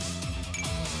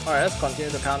 Alright, let's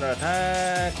continue to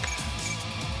counterattack.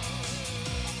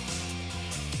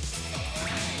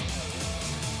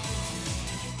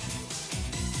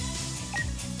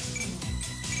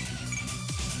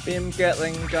 Beam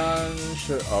Gatling gun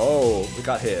should. Oh, we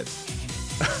got hit.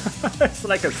 It's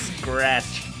like a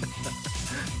scratch.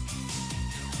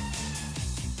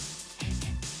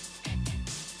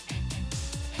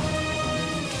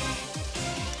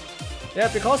 Yeah,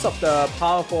 because of the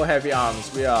powerful heavy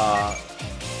arms, we are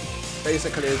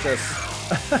basically just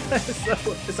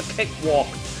it's a cakewalk.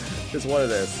 Is what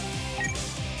it is.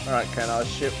 Alright, can our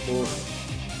ship move?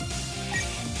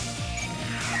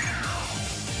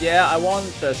 Yeah, I want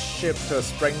the ship to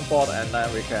springboard and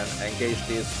then we can engage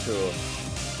these two.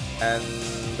 And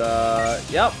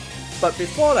yep. But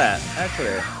before that,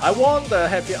 actually, I want the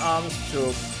heavy arms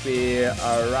to be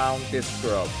around this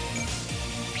group.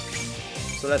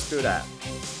 So let's do that.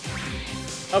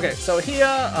 Okay, so here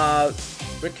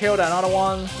we killed another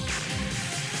one.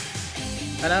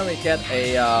 And then we get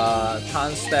a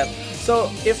chance step.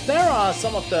 So if there are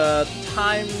some of the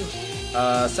time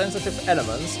sensitive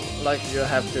elements, like you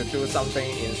have to do something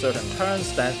in certain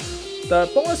turns, then the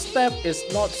bonus step is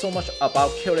not so much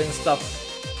about killing stuff,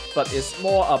 but it's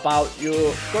more about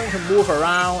you going to move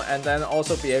around and then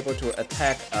also be able to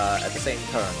attack at the same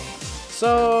turn.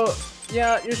 So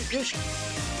yeah,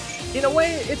 in a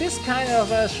way it is kind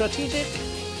of strategic,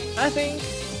 I think,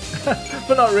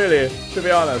 but not really, to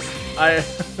be honest. I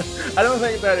don't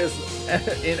think that is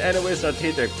in any way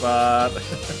strategic, but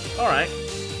alright.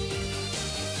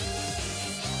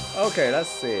 Okay, let's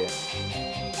see.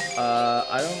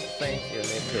 I don't think you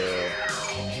need to...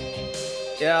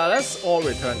 Yeah, let's all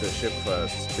return to the ship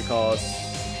first, because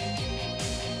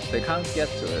they can't get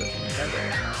to it, can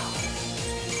they?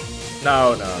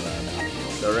 No.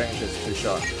 The range is too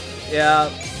short. Yeah,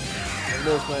 the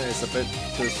movement is a bit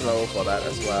too slow for that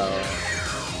as well.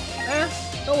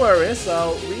 No worries,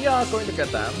 so we are going to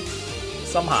get them.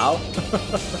 Somehow.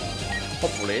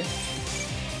 Hopefully.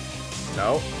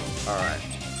 No? Alright.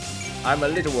 I'm a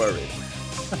little worried.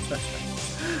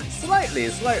 Slightly.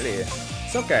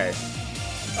 It's okay.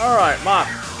 Alright, Mark.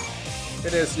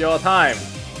 It is your time.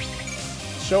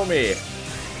 Show me.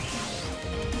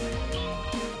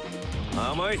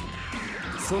 甘い。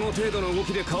その程度の動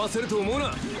きでかわせると思う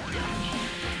な。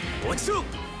落ちろ。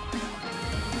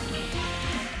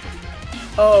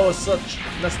 Oh, such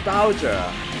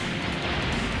nostalgia.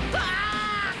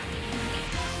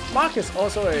 Mark is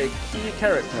also a key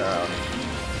character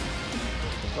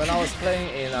when I was playing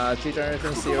in G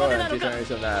Generation 0 and G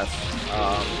Generation S,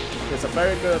 he's a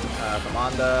very good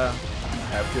commander,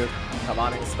 have good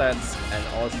commanding stats, and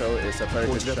also is a very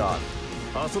good shot.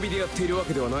 遊びでやっているわ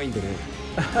けではないんでね。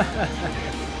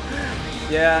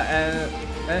 Yeah,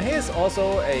 and he is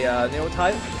also a new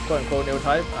type, quote unquote new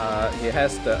type. He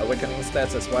has the awakening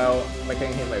stats as well,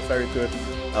 making him a very good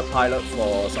pilot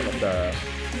for some of the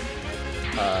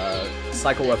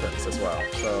cycle weapons as well.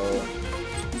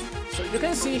 So you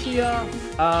can see here,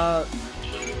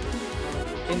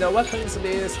 in the weapons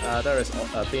list, there is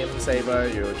a beam saber.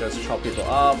 You just chop people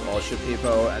up or shoot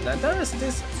people, and then there is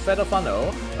this feather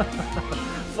funnel.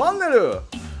 Funnel!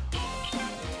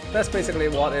 That's basically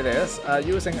what it is,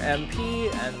 using MP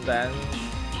and then...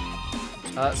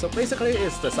 so basically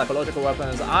it's the psychological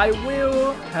weapons. I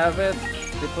will have it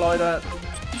deployed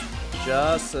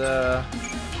just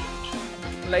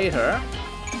later.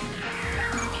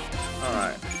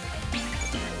 Alright.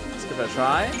 Let's give it a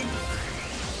try.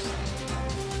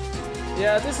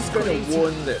 Yeah, this is going to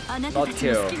wound it, not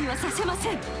kill.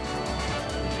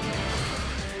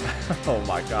 Oh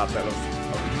my god, that looks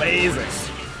amazing!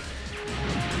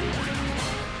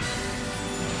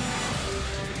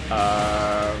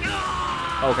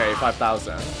 Okay,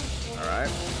 5,000.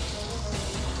 Alright.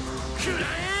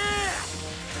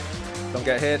 Don't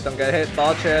get hit,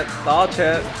 dodge it, dodge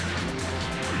it.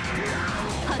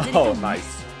 Oh,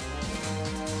 nice.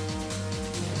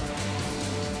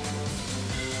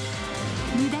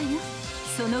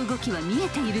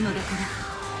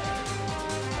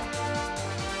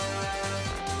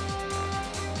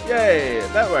 Yay,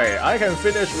 that way I can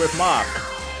finish with Mark.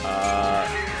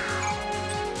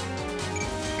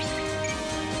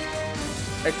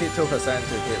 82%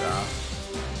 to hit,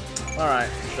 Alright,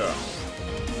 sure.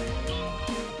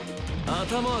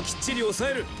 頭はきっちり押さ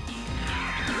える。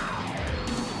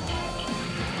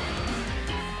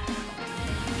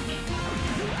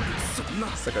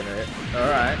 Second hit.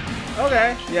 Alright.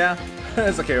 Okay, yeah.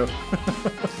 It's a kill.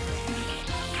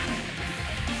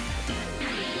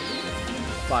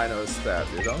 Final step,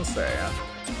 you don't say,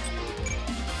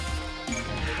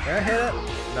 Can I hit it?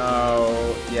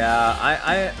 No.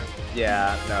 Yeah,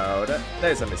 yeah, no,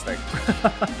 that is a mistake.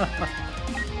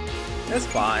 It's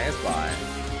fine, it's fine.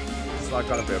 It's not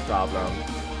gonna be a problem.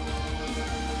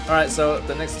 Alright, so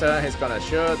the next turn he's gonna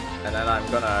shoot, and then I'm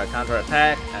gonna counter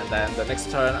attack, and then the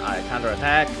next turn I counter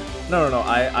attack. No,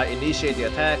 I initiate the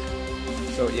attack.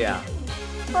 So yeah.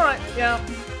 Alright, yeah.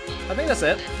 I think that's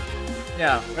it.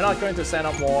 Yeah, we're not going to send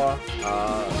up more.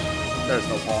 There's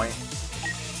no point.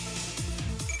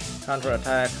 Counter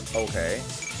attack, okay.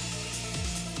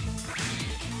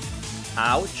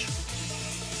 Ouch.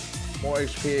 More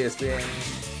HP is being...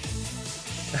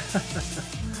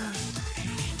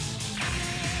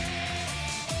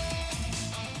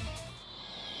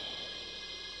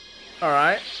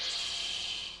 Alright.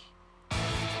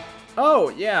 Oh,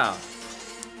 yeah.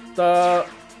 The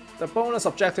bonus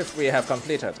objective we have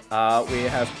completed. We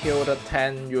have killed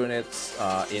 10 units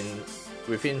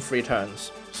within 3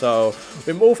 turns. So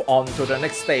we move on to the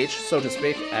next stage, so to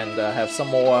speak, and have some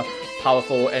more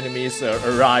powerful enemies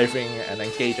arriving and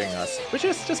engaging us, which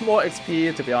is just more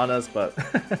XP to be honest, but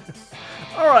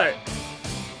alright,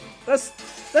 let's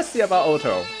see about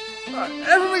Otto.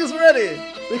 Everything's ready!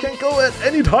 We can go at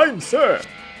any time, sir!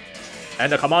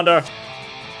 And the commander?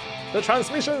 The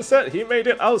transmission said he made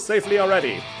it out safely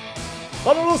already.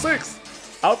 Honolulu 6,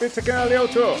 I'll be taking a little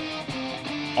tour.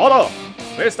 Otto,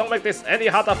 please don't make this any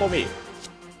harder for me.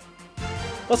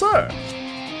 But sir,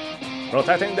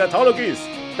 protecting the Taurogis,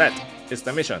 that is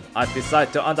the mission I've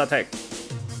decided to undertake.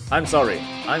 I'm sorry,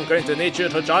 I'm going to need you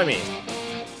to join me.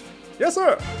 Yes,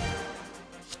 sir.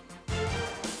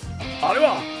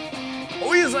 Ariwa,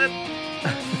 who is it?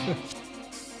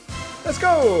 Let's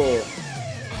go.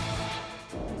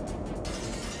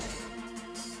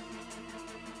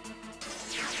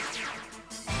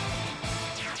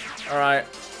 Alright,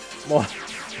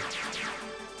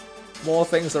 more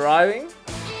things arriving.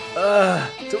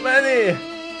 Too many.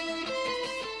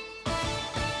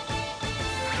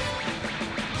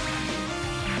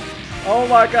 Oh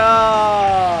my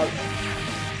god!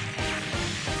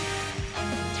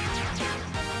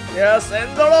 Yes,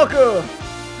 Endoroku!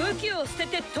 武器を捨て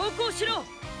て投降しろ。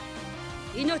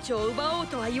命を奪おう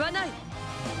とは言わない。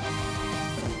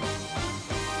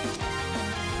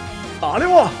あれ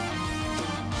は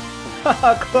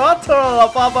Quattro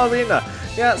of Barbarina.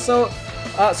 Yeah, so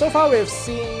far we've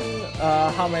seen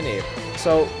how many?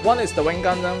 So one is the Wing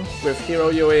Gundam with Hero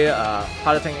Yui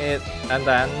piloting it, and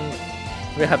then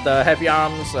we have the heavy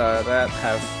arms that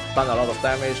have done a lot of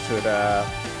damage to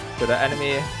the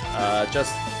enemy.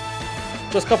 Just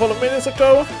just a couple of minutes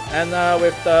ago, and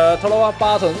with the Toloa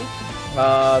button,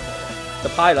 the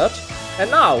pilot,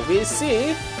 and now we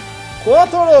see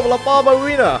Quattro La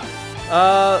Barbarina.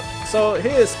 So he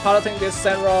is piloting this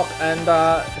Sandrock, and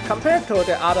compared to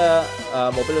the other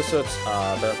mobile suits,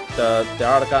 the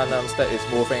other Gundams that is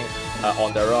moving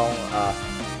on their own,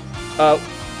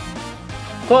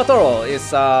 Quattro is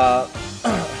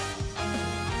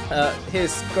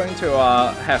he's going to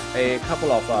have a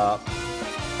couple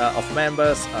of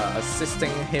members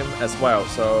assisting him as well,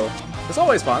 so it's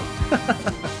always fun.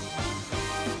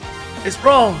 It's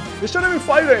wrong! We shouldn't be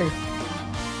fighting!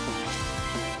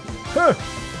 Huh.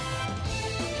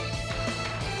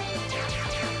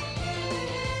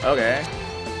 Okay.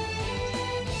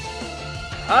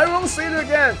 I won't see you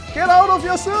again! Get out of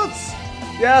your suits!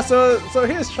 Yeah, so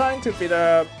he's trying to be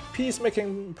the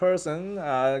peacemaking person,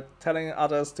 telling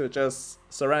others to just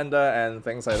surrender and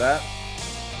things like that.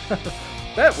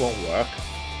 That won't work.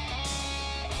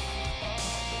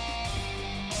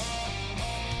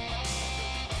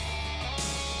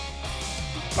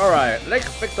 Alright, Lake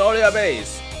Victoria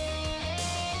Base.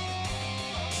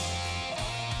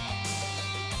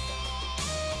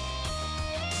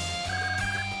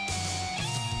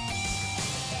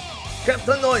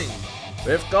 Captain Noin,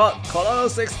 we've got Colonel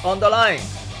 6 on the line.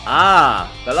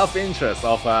 Ah, the love interest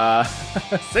of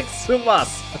 6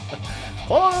 Sumas.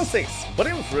 Colonel 6, put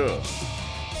him through.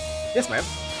 Yes, ma'am.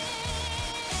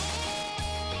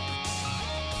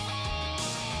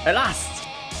 At last!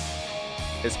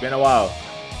 It's been a while.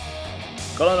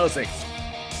 Colonel 6.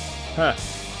 Huh,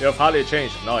 you've hardly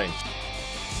changed, Noin.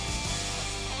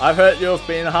 I've heard you've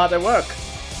been hard at work.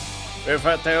 We've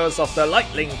heard tales of the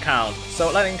Lightning Count.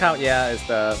 So Lightning Count, yeah, is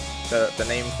the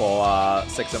name for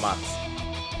 6 Max.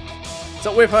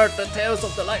 So we've heard the tales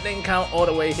of the Lightning Count all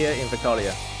the way here in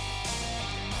Victoria.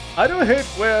 I do hate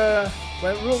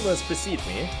when rumors precede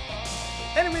me.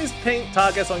 Enemies paint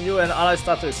targets on you and allies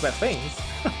start to expect things.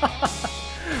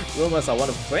 Rumors are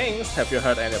wonderful things. Have you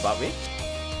heard any about me?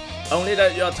 Only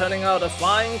that you are turning out a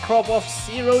fine crop of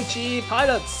 0G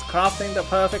pilots, crafting the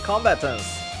perfect combatants.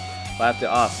 But I have to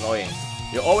ask, Noin,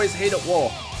 you always hated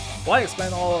war. Why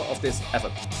expend all of this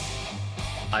effort?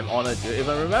 I'm honored you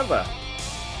even remember.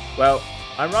 Well,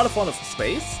 I'm rather fond of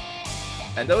space.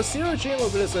 And those 0G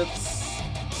mobilists...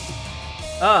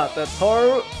 Ah, the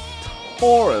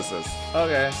Tauruses.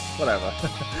 Okay, whatever.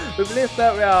 We believe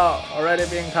that we are already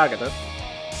being targeted.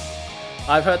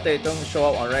 I've heard they don't show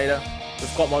up on radar.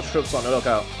 We've got more troops on the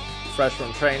lookout. Fresh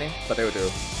from training, but they'll do.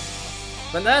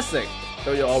 Fantastic,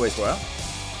 though you always were.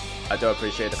 I do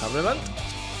appreciate the compliment.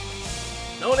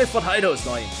 No need for titles,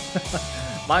 Noin.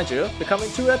 Mind you,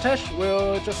 becoming too attached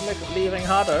will just make leaving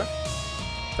harder.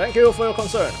 Thank you for your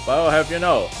concern, but I'll have you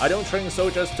know, I don't train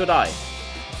soldiers to die.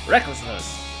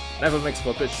 Recklessness never makes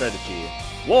for good strategy.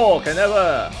 War can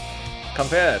never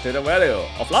compare to the value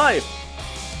of life.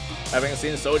 Having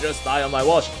seen soldiers die on my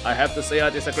watch, I have to say I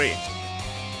disagree.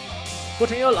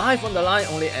 Putting your life on the line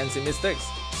only ends in mistakes.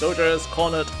 Soldiers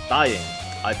cornered, dying.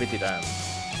 I pity them.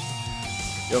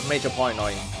 You've made your point,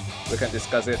 Noin. We can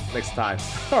discuss it next time.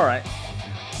 Alright.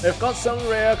 We've got some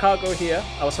rare cargo here.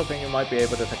 I was hoping you might be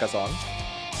able to take us on.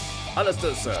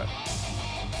 Understood, sir.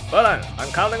 Berlin,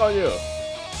 I'm counting on you.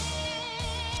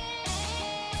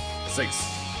 6.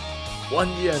 1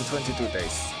 year and 22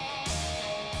 days.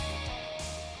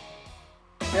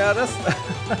 Yeah, that's...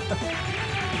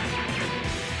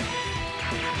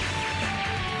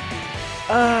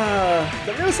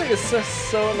 the music is just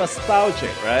so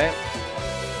nostalgic, right?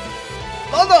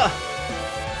 Landa!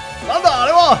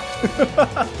 Landa,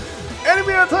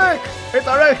 enemy attack! A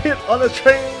direct hit on the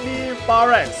trainee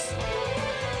barracks.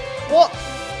 What?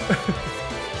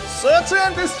 Search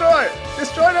and destroy!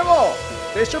 Destroy them all!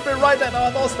 They should be right at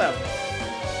our doorstep.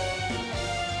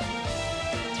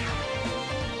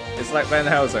 It's like Van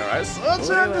Helsing, right? Search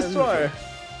and destroy!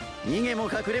 逃げも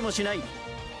隠れもしない。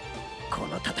こ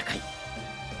の戦い、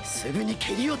すぐに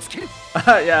ケリをつける。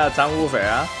Yeah, 长无匪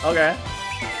啊. Okay.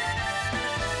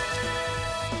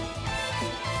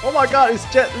 Oh my god, it's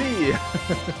Jet Li!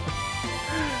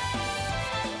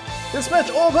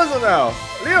 Dispatch all personnel!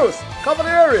 Lius, cover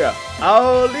the area!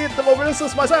 I'll lead the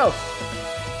mobilists myself!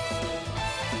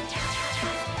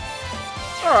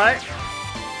 Alright.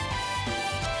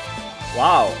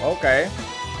 Wow, okay.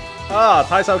 Ah,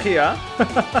 Taisao Ki, huh?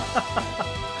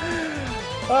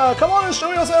 Come on and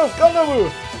show yourself,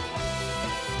 Gundam!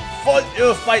 Thought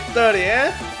you fight dirty,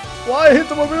 eh? Why hit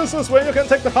the mobilists when you can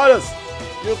take the pilots?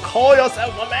 You call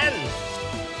yourself a man!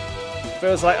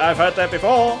 Feels like I've heard that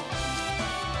before.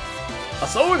 A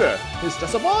soldier? He's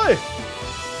just a boy!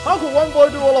 How could one boy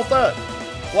do all of that?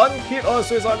 one kid on a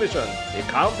suicide mission. It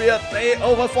can't be a day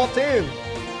over 14.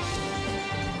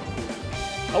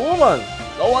 A woman.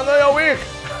 No wonder you're weak.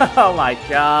 Oh my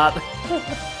god.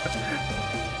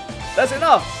 That's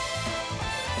enough.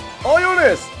 All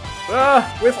units.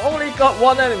 We've only got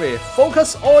one enemy.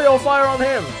 Focus all your fire on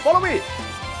him. Follow me.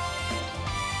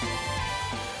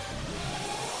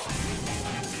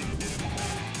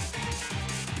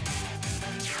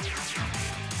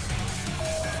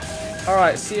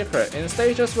 Alright, secret. In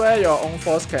stages where your own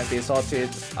force can be sorted,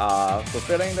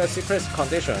 fulfilling the secret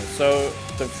condition. So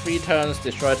the 3 turns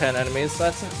destroy 10 enemies,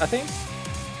 that's, I think,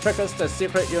 triggers the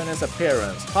secret unit's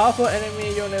appearance. Powerful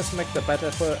enemy units make the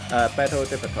battle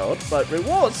difficult, but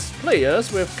rewards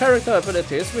players with character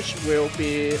abilities which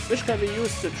can be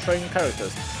used to train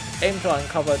characters. Aim to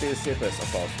uncover these secrets,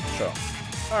 of course. Sure.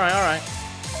 Alright.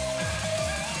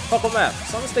 Toggle map.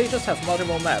 Some stages have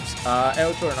multiple maps.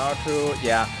 L2 and R2,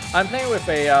 yeah. I'm playing with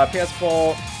a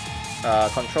PS4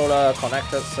 controller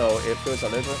connected, so it feels a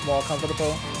little bit more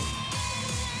comfortable.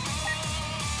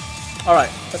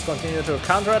 Alright, let's continue to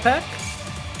counter-attack.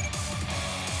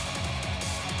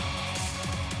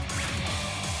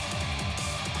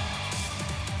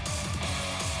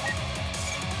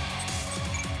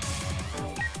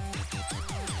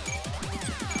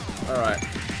 Alright,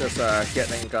 just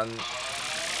getting gun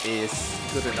is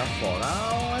good enough for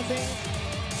now, I think.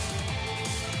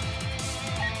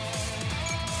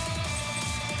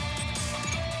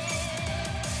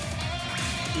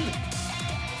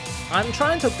 I'm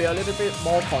trying to be a little bit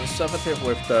more conservative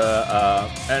with the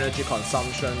energy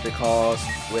consumption because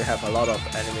we have a lot of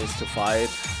enemies to fight.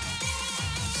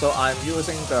 So I'm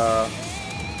using the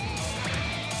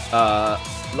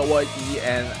lower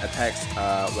EN attacks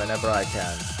whenever I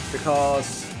can.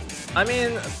 Because, I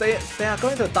mean, they are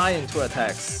going to die in 2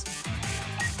 attacks.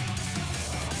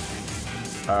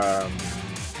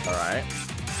 Alright.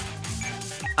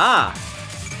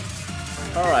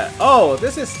 Alright. Oh,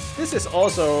 this is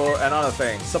also another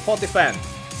thing. Support defense.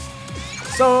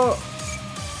 So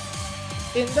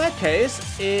in that case,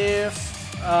 if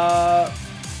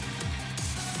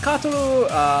Kataru,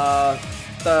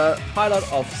 the pilot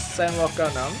of Senrock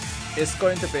Gundam, is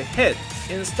going to be hit,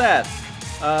 instead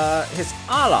his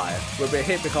ally will be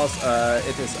hit because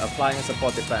it is applying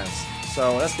support defense.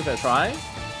 So let's give it a try.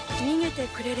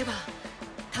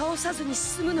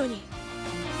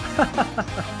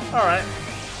 Alright.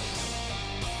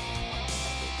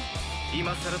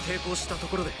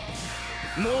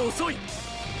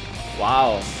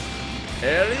 Wow.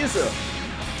 Elisa.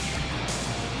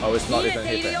 Oh, it's not even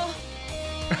hitting.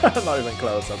 Not even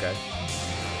close, okay.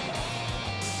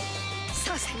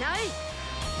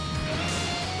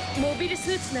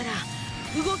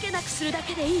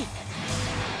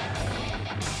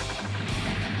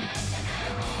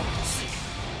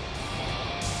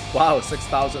 Wow,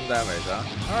 6,000 damage, huh?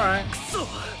 Alright.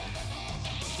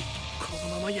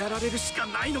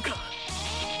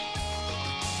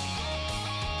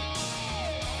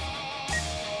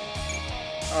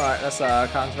 Alright, let's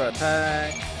counter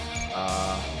attack.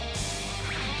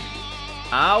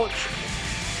 Ouch!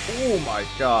 Oh my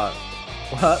god.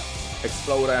 What?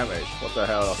 Explode damage. What the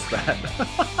hell was that?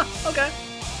 Okay.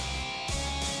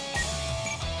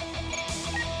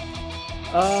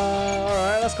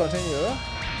 Alright, let's continue.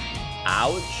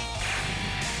 Ouch.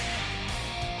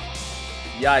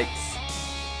 Yikes.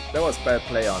 That was bad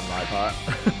play on my part,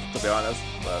 to be honest,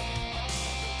 but...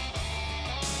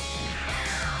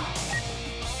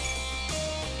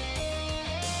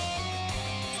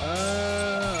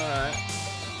 alright.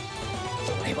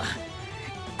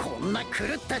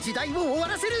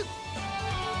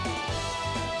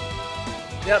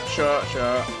 Yep, sure.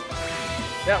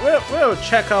 Yeah, we'll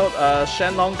check out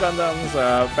Shenlong Gundam's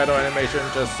battle animation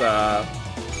just,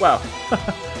 well,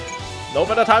 no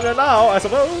better time than now, I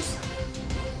suppose.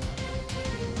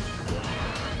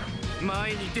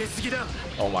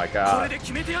 Oh my god.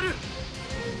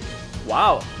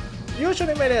 Wow.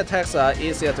 Usually melee attacks are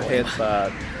easier to hit,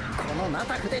 but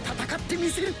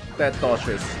that dodge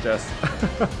is just...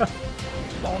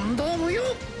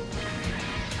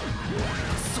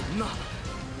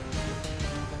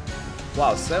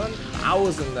 Wow,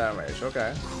 7,000 damage,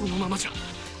 okay.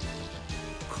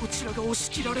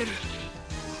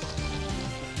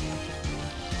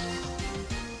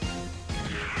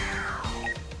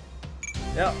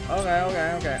 Yep,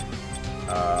 okay.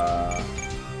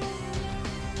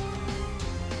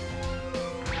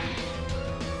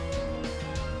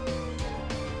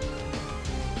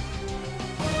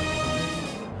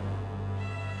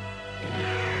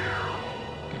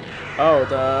 Oh,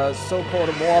 the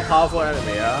so-called more powerful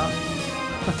enemy, huh?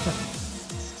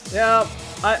 Yeah,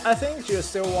 I think you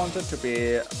still wanted to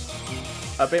be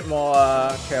a bit more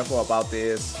careful about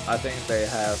this. I think they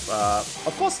have,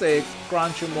 of course they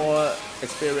grant you more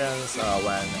experience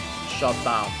when shot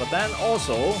down, but then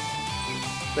also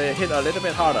they hit a little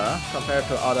bit harder compared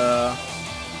to other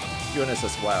units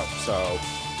as well. So,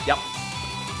 yep.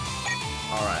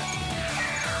 Alright.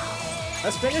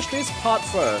 Let's finish this part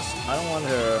first. I don't want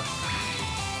to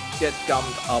get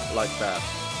gummed up like that.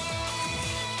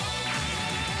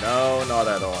 No, not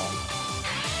at all.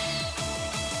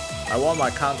 I want my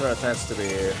counterattacks to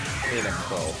be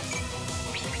meaningful.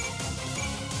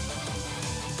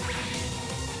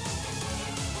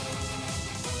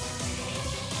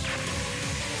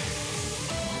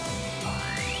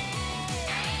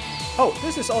 Oh,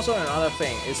 this is also another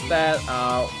thing, is that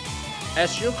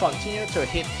as you continue to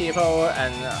hit people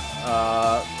and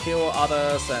kill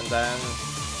others, and then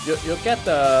you get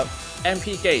the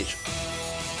MP gauge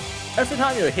every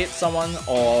time you hit someone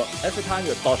or every time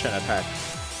you dodge an attack.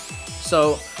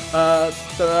 So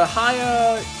the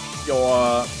higher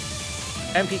your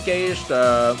MP gauge,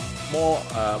 the more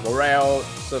morale,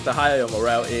 so the higher your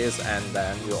morale is, and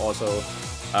then you also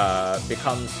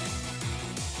becomes,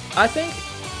 I think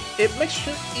it makes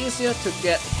it easier to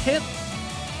get hit,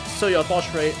 so your dodge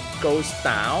rate goes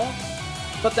down,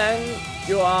 but then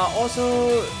you are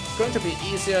also going to be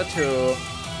easier to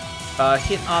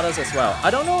hit others as well. I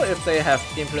don't know if they have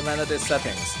implemented these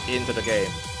settings into the game.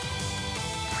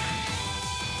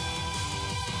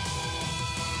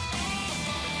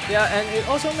 Yeah, and it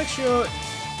also makes you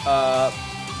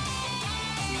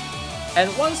and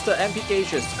once the MP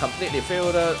gauge is completely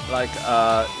filled, like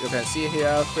you can see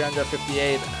here,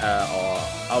 358 or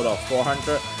out of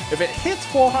 400. If it hits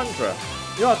 400,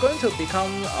 you are going to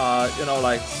become, you know,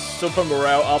 like super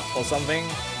morale up or something,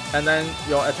 and then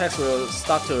your attacks will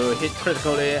start to hit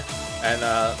critically, and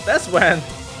that's when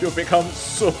you become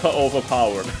super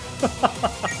overpowered.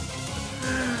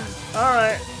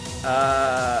 Alright,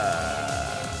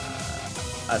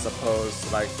 I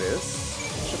suppose like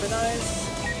this should be nice.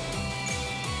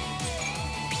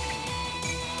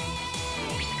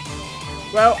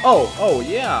 Well, oh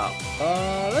yeah.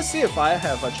 Let's see if I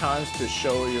have a chance to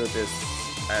show you this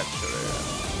actually.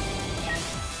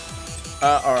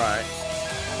 Alright.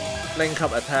 Link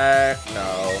up attack,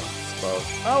 no, suppose.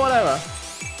 Oh, whatever.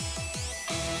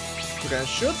 You can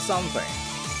shoot something.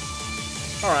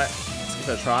 Alright, let's give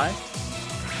it a try.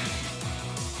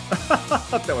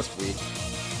 That was weak.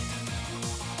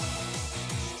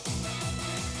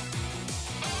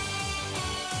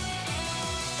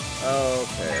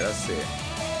 Okay, let's see.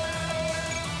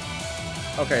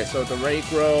 Okay, so the ray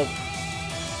group,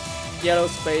 yellow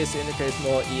space indicates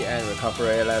more EN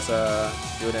recovery, lesser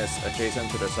units adjacent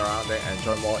to the surrounding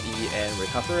enjoy more EN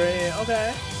recovery.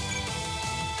 Okay.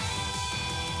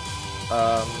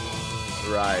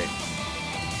 Right.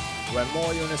 When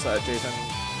more units are adjacent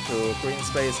to green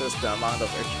spaces, the amount of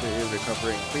HP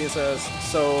recovery increases.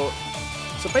 So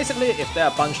basically, if they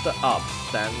are bunched up,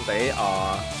 then they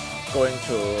are going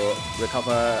to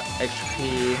recover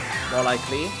HP more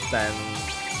likely than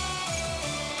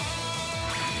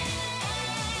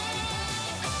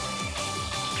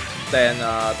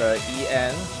the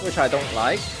EN, which I don't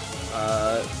like.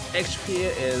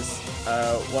 HP is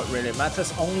what really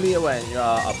matters only when you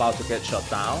are about to get shot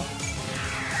down.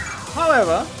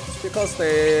 However, because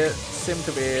they seem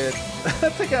to be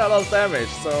taking a lot of damage,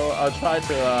 so I'll try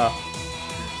to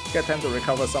get them to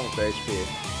recover some of the HP.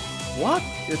 What?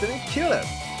 You didn't kill it?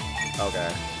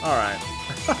 Okay, alright.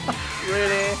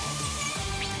 Really?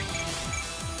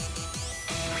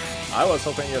 I was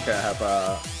hoping you can have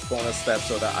a bonus step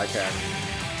so that I can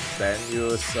then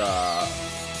use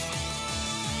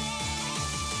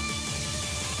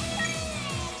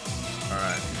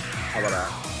alright, how about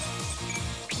that?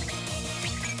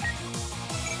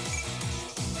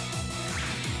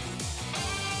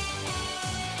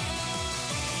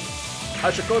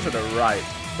 I should go to the right.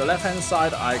 The left hand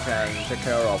side I can take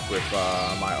care of with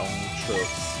my own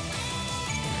troops.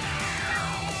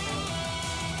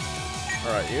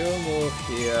 Alright, you move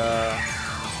here.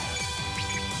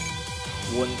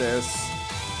 Wound this.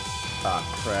 Ah,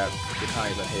 crap. You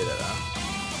can't even hit it, huh?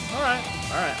 Alright,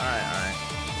 alright.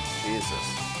 Jesus.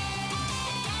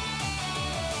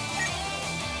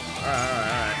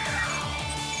 Alright.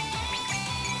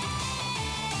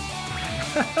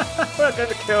 We're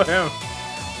gonna kill him.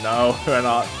 No, we're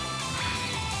not.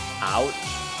 Ouch.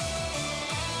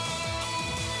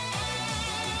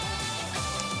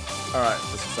 Alright,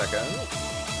 just a second.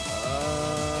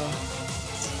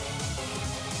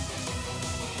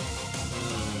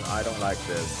 I don't like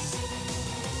this.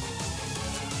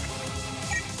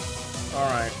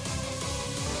 Alright.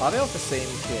 Are they of the same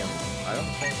team? I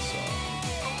don't think so.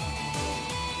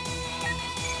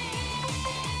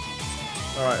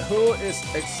 Alright, who is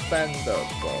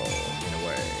expendable in a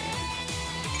way?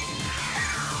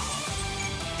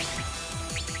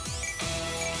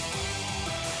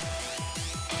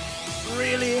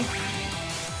 Really?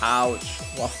 Ouch.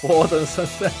 What Warden's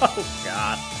oh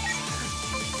god.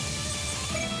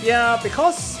 Yeah,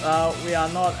 because we are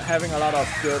not having a lot of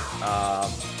good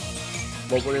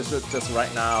mobility just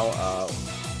right now,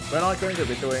 we're not going to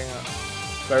be doing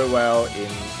very well in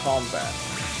combat.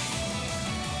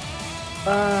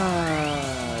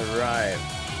 Right.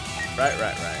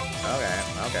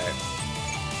 Okay.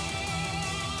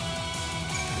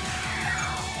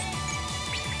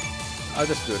 I'll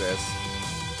just do this.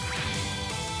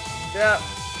 Yeah.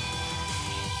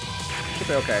 Should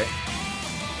be okay.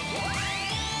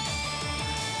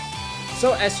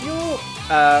 So as you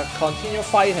continue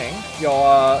fighting,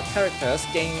 your characters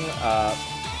gain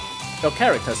your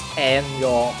characters and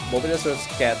your mobility suits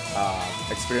get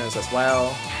experience as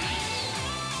well.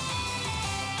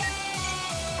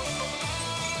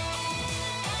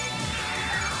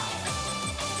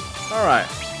 Alright,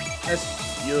 let's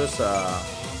use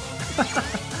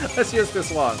let's use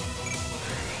this one.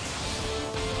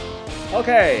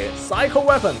 Okay, psycho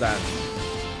weapon then.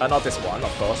 Not this one,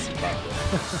 of course, but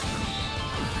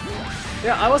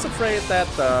yeah, I was afraid that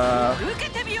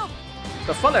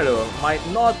the funnel might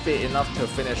not be enough to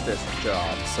finish this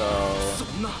job, so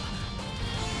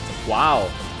wow,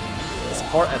 the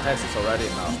support attacks is already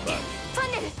enough, but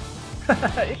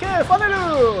Ike,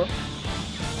 funnel!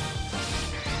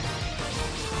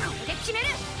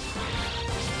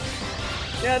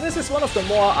 Yeah, this is one of the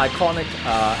more iconic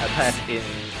attacks in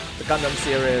the Gundam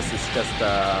series. It's just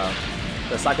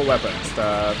the psycho weapons,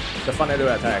 the funnel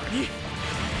attack.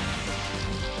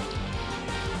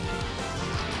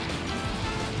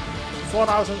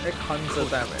 4,800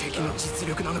 damage.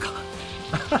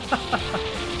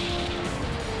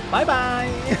 Bye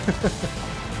bye.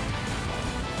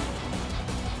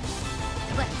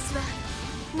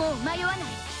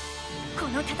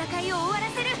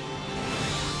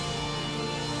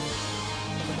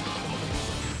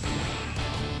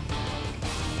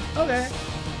 Okay.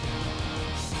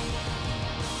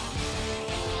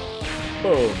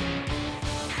 Boom.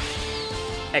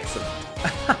 Excellent.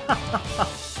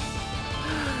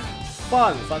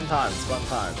 Fun times.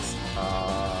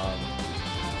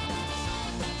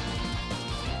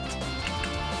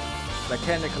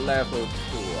 Mechanic level 2.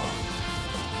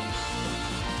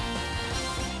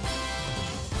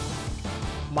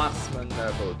 Marksman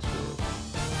level 2.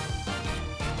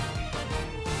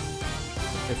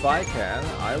 If I can,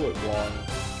 I would want...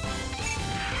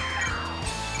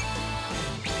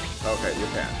 Okay, you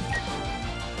can.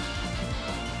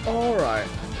 Alright,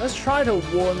 let's try to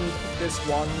wound this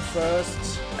one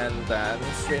first, and then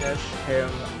finish him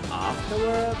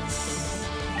afterwards.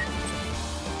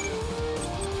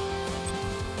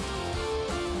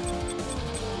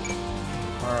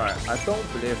 Alright, I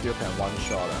don't believe you can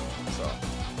one-shot him, so...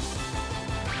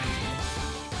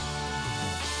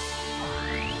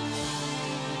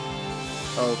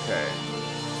 Okay.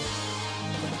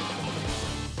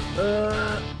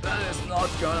 That is not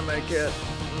gonna make it.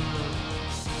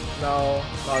 No,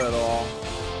 not at all.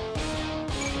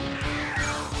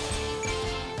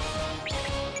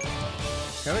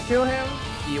 Can we kill him?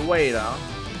 Wait, huh?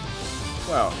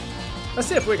 Well, let's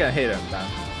see if we can hit him then.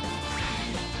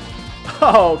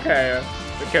 Okay,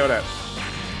 we killed it.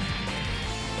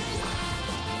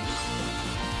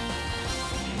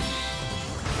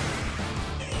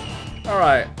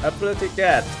 Alright, ability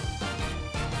get.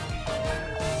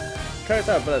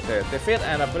 Character ability. Defeat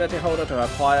an ability holder to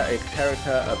acquire a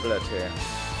character ability.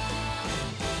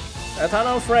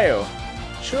 Eternal Frail.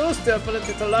 Choose the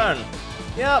ability to learn.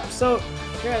 Yep, so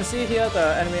you can see here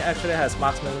the enemy actually has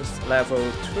marksman's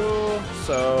level 2,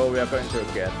 so we are going to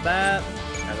get that,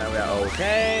 and then we are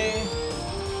okay.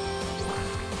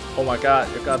 Oh my god,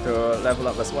 you got to level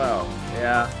up as well.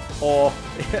 Yeah, all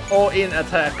in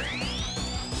attack.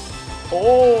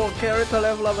 Oh, character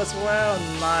level up as well.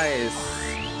 Nice.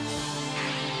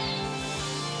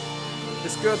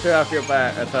 It's good to have you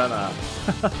back, Eterna.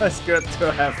 It's good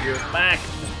to have you back.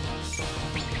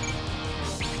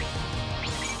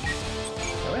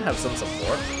 Can we have some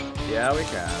support? Yeah, we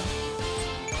can.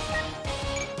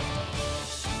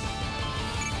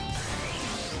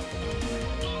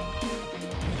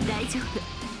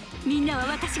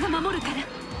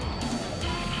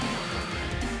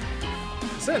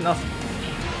 Is it enough?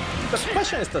 The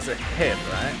question is, does it hit,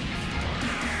 right?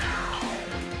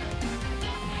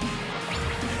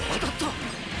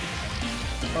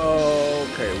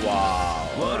 Okay, wow.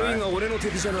 悪いが俺の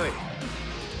敵じゃない。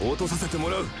落とさせても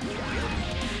らう。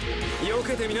避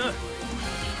けてみな。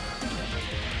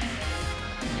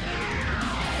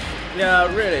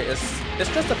 Yeah, really, it's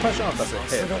just a question of does it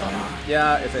hit.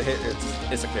 Yeah, if it hits,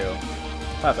 it's a kill.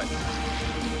 Perfect.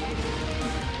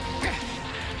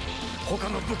 他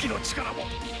の武器の力も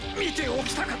見てお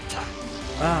きたかった。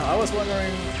 I was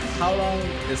wondering how long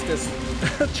is this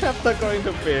chapter going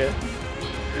to be?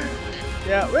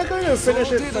 Yeah, we're going to finish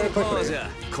it very quickly.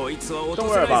 Don't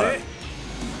worry about it.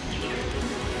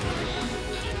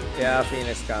 Yeah,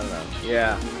 Phoenix Gundam.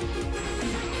 Yeah.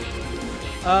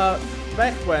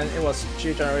 Back when it was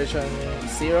G Generation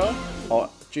 0 or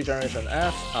G Generation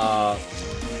F,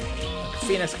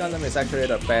 Phoenix Gundam is actually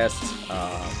the best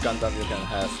Gundam you can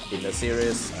have in the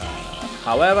series.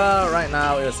 However, right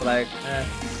now it's like,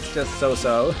 it's just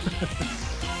so-so.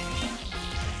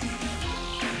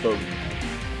 Boom.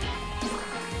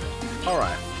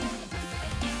 Alright.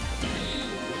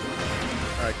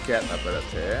 Alright, get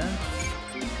ability.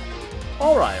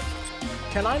 Alright.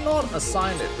 Can I not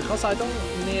assign it? Because I don't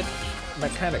need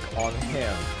mechanic on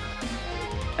him.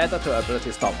 Add that to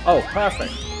ability stop. Oh,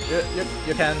 perfect.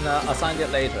 You can assign it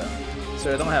later. So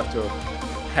you don't have to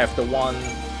have the one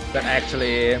that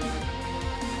actually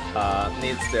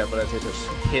needs the ability to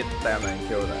hit them and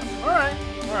kill them. Alright,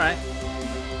 alright.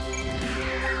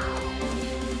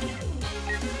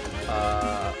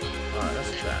 Alright,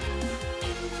 let's check.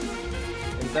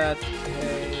 In that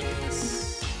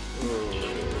case... Ooh.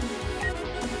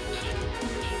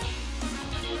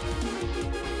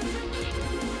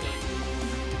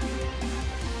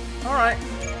 Alright.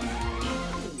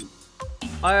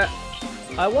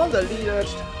 I want the leader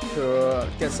to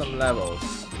get some levels.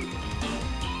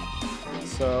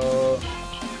 So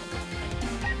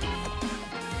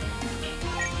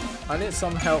I need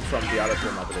some help from the other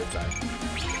team, I believe then.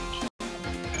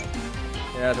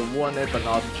 Yeah, to warn it but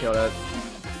not kill it.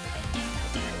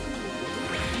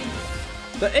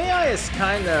 The AI is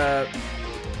kinda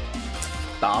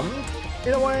dumb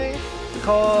in a way,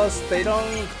 because they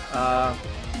don't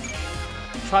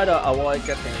try to avoid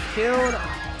getting killed.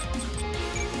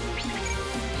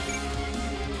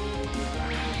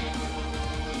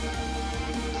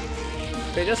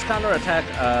 They just counter-attack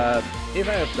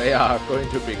even if they are going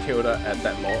to be killed at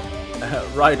that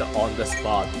moment, right on the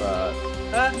spot, but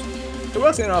it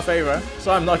works in our favor,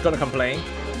 so I'm not gonna complain.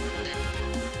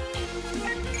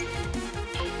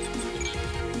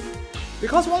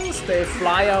 Because once they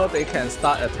fly out, they can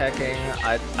start attacking.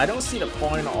 I don't see the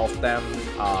point of them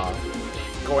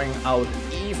going out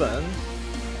even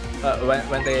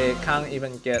when they can't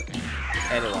even get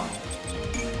anyone.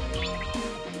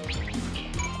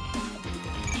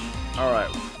 Alright,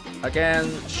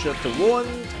 again, shoot the wound.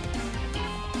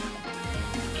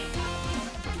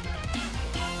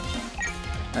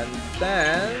 And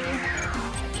then...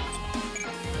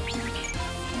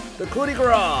 the coup de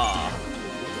grace!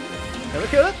 Can we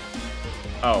kill it?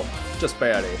 Oh, just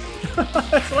barely.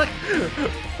 It's like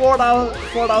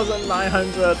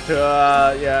 4,900 to,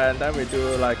 yeah, and then we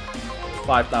do like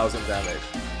 5,000 damage.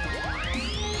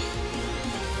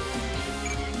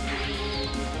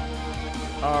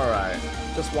 Alright,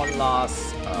 just one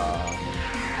last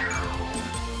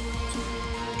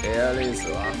air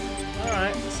laser.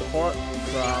 Alright, support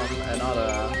from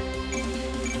another.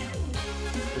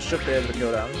 We should be able to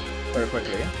kill them very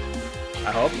quickly.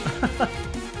 I hope.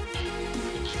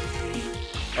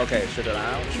 Okay, shoot it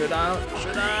out, shoot down,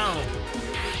 shoot down!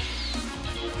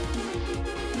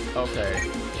 Okay,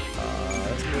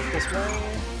 let's move this way.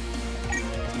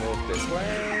 Let's move this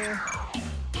way.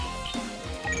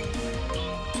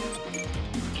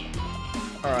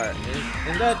 Alright,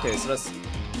 in that case, let's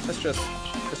just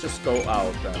go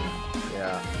out then.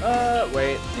 Yeah.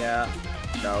 Wait, yeah.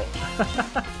 No.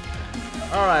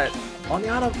 Alright, on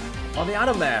the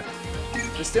other map.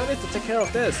 We still need to take care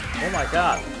of this. Oh my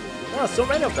god. There are so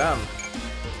many of them.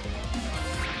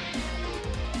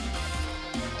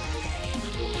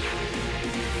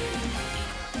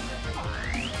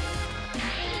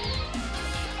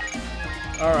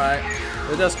 Alright,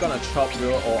 we're just gonna chop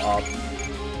you all up.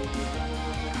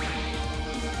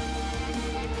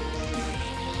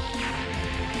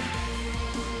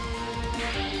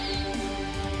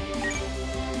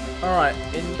 Alright,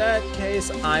 in that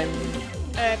case, I'm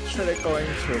actually going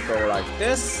to go like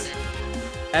this.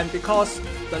 And because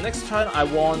the next turn I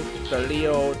want the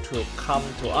Leo to come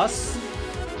to us,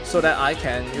 so that I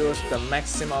can use the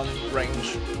maximum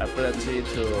range ability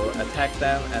to attack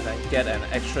them and then get an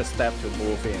extra step to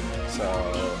move in. So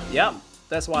yeah,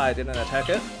 that's why I didn't attack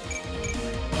it.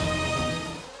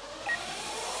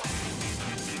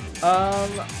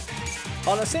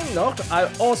 on the same note, I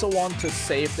also want to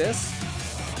save this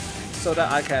so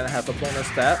that I can have a bonus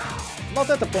step. Not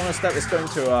that the bonus step is going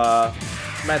to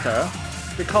matter,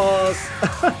 because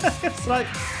it's like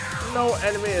no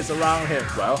enemy is around him.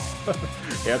 Well,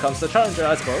 here comes the challenger,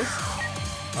 I suppose.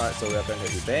 Alright, so we are going to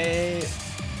evade.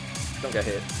 Don't get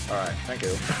hit. Alright, thank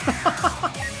you.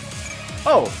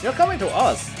 Oh, you're coming to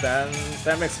us. Then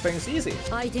that makes things easy.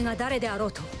 相手が誰であろ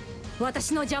うと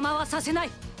私の邪魔はさせない。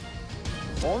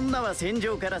女は戦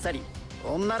場から去り、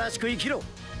女らしく生きろ。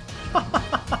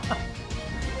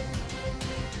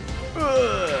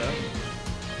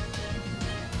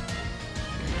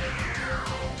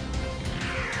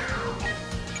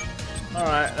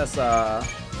Alright, let's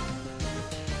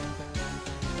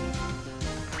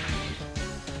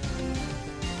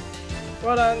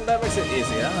well then, that makes it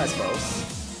easier, I suppose.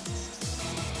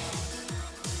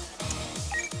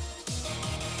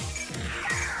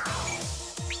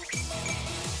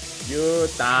 You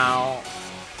down.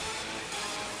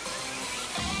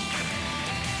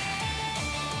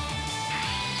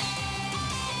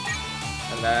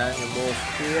 And then you move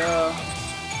here.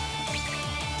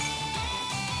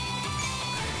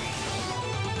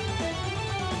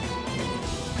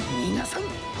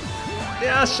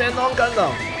 Yeah, Shenron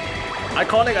Gundam.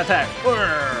 Iconic attack.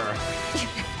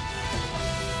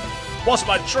 What's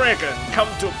my dragon? Come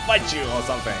to fight you or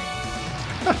something.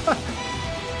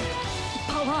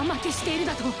 パワー負けしている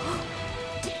だと。こ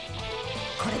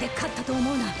れで勝ったと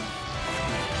思うな。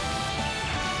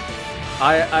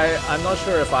I'm not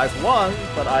sure if I've won,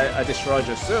 but I destroyed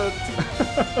your suit.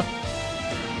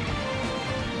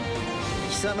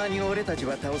 貴様に俺たち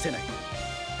は倒せない。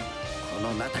こ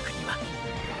のナタクには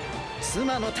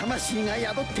妻の魂が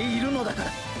宿っているのだか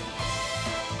ら。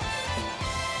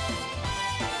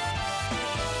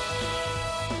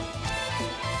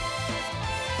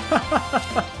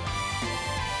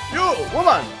You,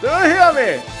 woman, do you hear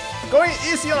me? Going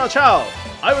easy on a child,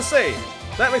 I would say.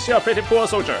 That makes you a pretty poor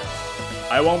soldier.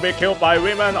 I won't be killed by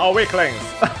women or weaklings.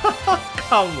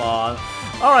 Come on.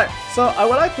 Alright, so I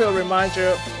would like to remind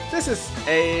you, this is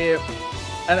an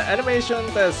animation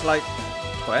that's like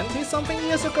 20 something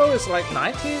years ago. It's like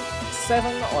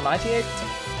 97 or 98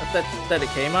 that it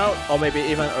came out, or maybe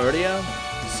even earlier.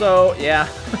 So yeah,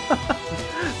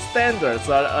 standards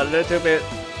are a little bit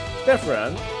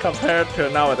different compared to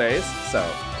nowadays. So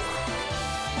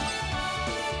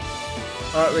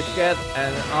alright, we get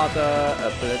another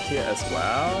ability as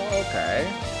well. Okay,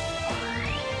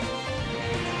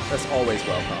 that's always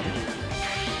welcome.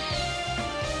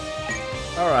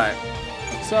 Alright,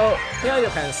 so here you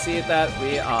can see that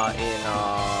we are in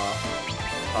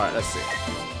alright, let's see.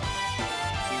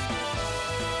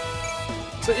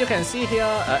 So you can see here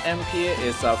MP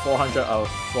is 400 of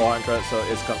 400, so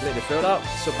it's completely filled up,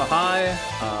 super high.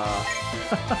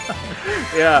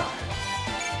 Yeah,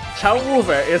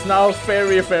 Changwufe is now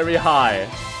very high.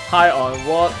 High on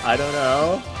what? I don't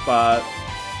know, but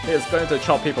he's going to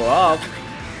chop people up,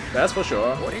 that's for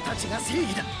sure.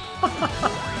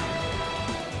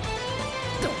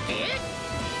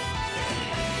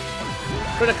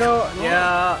 Critical,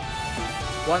 yeah,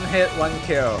 one hit, one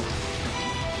kill.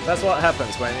 That's what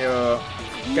happens when you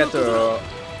get to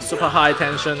super high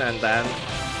tension, and then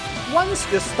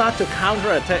once you start to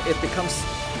counter attack, it becomes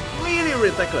really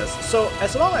ridiculous. So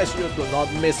as long as you do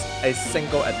not miss a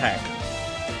single attack,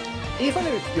 even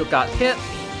if you got hit,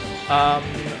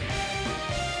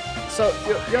 so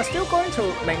you're still going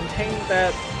to maintain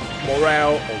that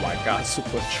morale. Oh my god,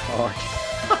 supercharged.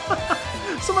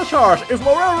 Supercharged! If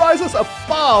morale rises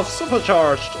above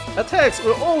supercharged, attacks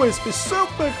will always be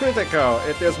super critical.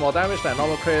 It deals more damage than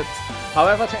normal crits.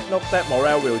 However, take note that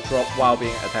morale will drop while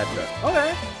being attacked.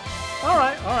 Okay.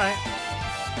 Alright.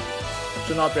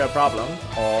 Should not be a problem,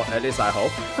 or at least I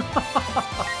hope.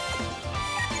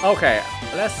 Okay,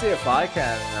 let's see if I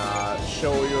can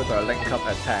show you the link up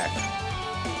attack.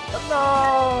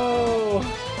 No!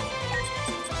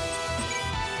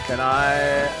 Can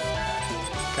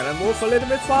I move a little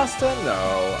bit faster?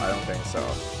 No, I don't think so.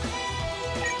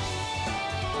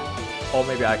 Or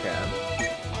maybe I can.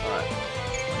 Alright.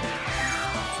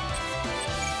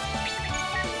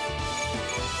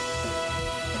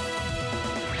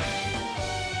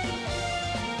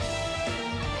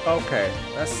 Okay,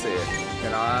 let's see.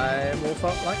 Can I move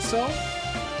up like so?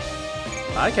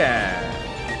 I can.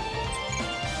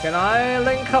 Can I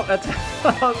link up attack?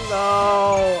 Oh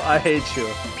no, I hate you.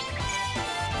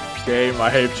 Game, I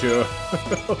hate you.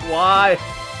 Why?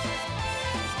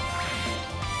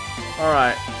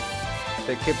 Alright.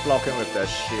 They keep blocking with their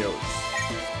shields.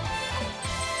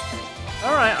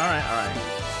 Alright.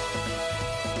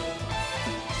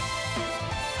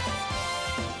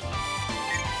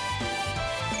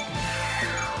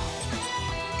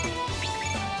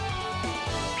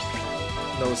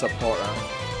 no support.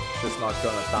 She's not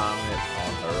gonna down it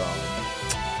on her own.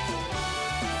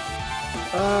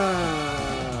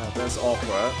 That's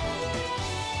awkward.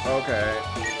 Okay.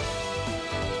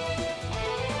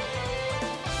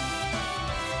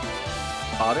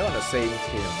 Are they on the same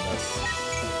team?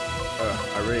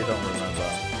 I really don't remember.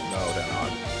 No, they're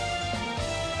not.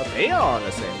 But they are on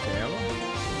the same team.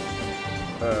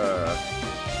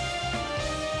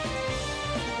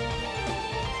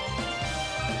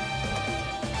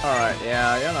 Alright,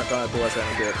 yeah, you're not gonna do us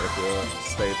any good if you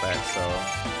stay back, so...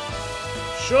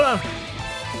 Sure!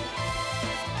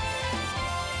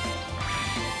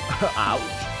 Ouch.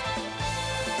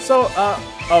 So,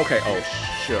 okay, oh,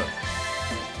 sure.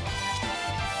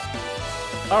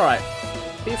 Alright,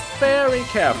 be very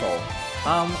careful.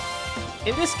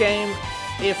 In this game,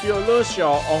 if you lose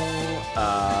your own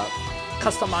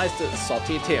customized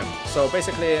sortie team, so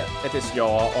basically it is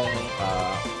your own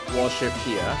warship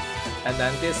here, and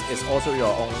then this is also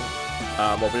your own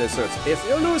mobility suits. If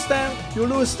you lose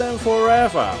them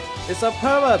forever. It's a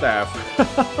permadeath.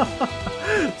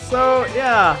 So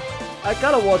yeah, I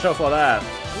gotta watch out for that.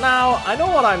 Now, I know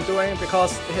what I'm doing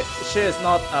because she is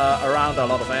not around a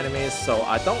lot of enemies, so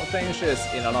I don't think she is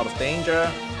in a lot of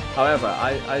danger. However,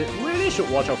 I really should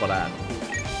watch out for that.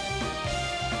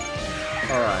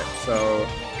 Alright, so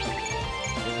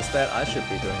instead I should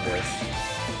be doing this.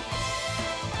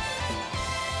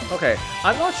 Okay,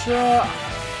 I'm not sure.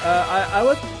 I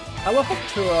would hope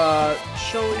to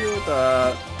show you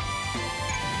the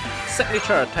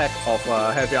signature attack of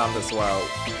Heavy Armed as well,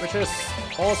 which is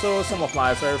also some of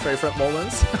my very favorite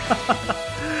moments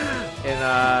in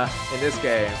this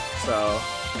game. So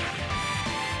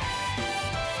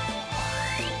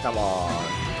come on,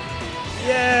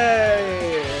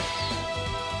 yay!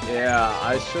 Yeah,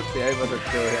 I should be able to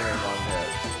kill him in one hit.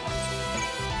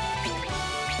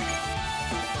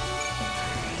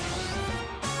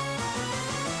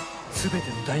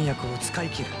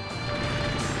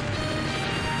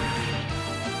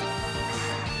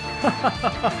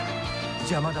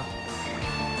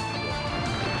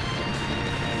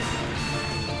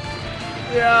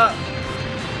 Yeah.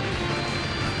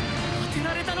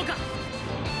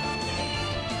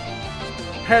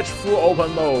 Hedge full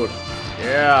open mode.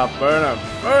 Yeah, burn him!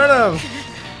 Burn him!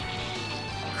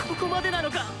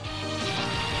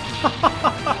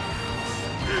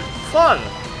 Fun!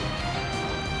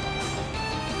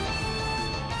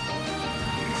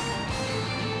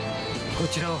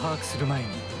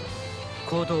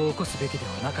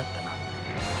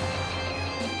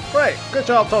 Great! Good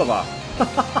job, Tolva!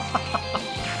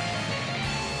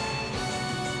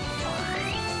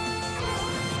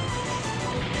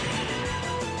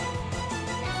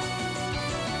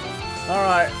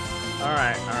 Alright.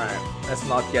 Let's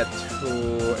not get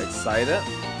too excited.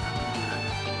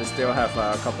 We still have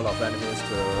a couple of enemies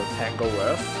to tangle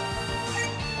with.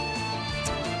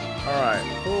 Alright,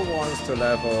 who wants to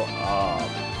level up?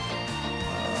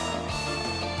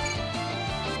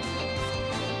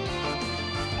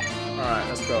 Alright,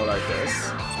 let's go like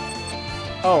this.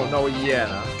 Oh, no yen.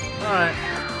 Alright.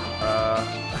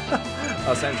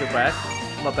 I'll send you back.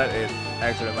 Not that it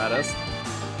actually matters.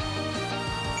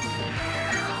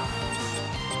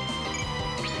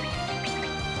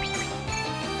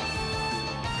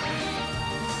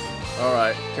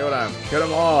 Alright, kill them. Kill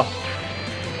them all.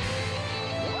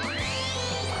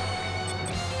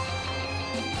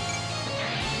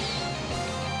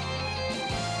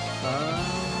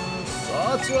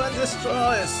 Search and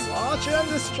destroy! Search and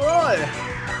destroy!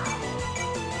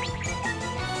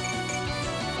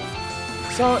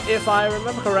 So, if I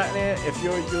remember correctly, if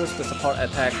you use the support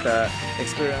attack, the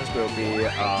experience will be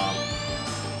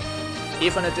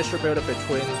evenly distributed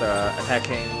between the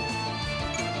attacking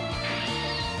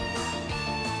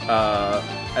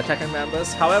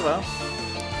members. However,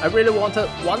 I really wanted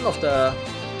one of the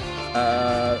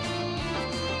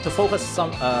to focus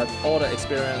some all the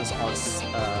experience on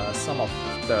some of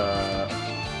the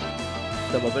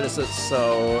mobility.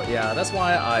 So yeah, that's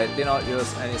why I did not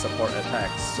use any support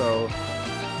attacks. So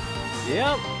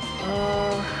yeah.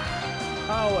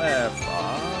 However,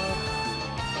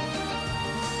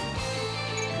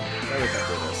 maybe we can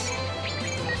do this.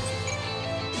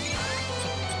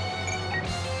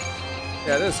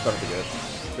 Yeah, this is gonna be good.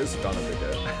 This is gonna be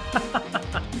good.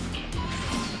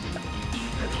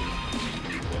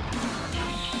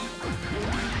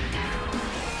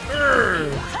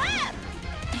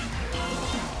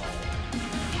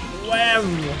 Wham!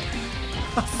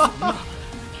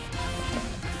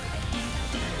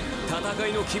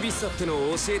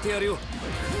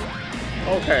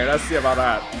 Okay, let's see about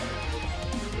that.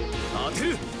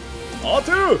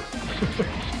 R2!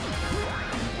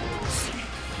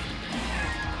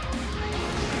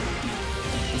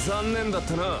 残念だっ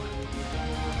たな。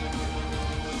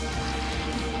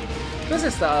 This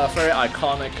is the very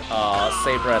iconic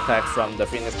saber attack from the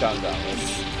Phoenix Gundam.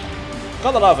 It's...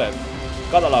 Gotta love it.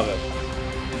 Gotta love it.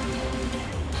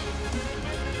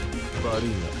 悪い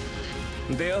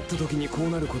な。出会った時にこう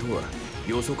なることは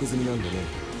予測済みなんでね。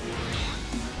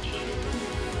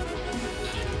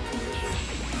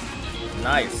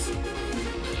 Nice.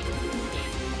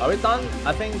 Are we done?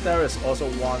 I think there is also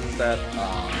one that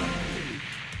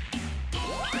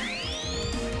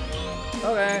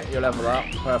okay, you level up.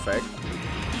 Perfect.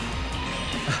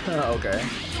 Okay,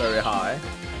 very high.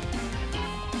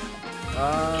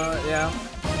 Yeah.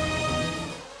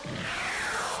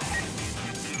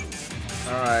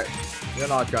 Alright, you're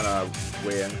not gonna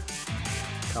win.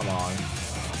 Come on.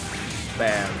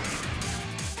 Bam.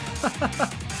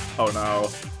 Oh no.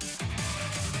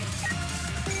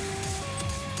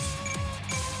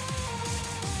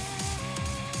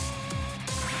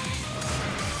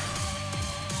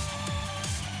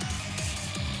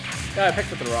 Yeah, I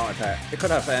picked up the wrong attack. It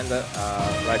could have ended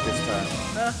right this turn.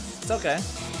 It's okay.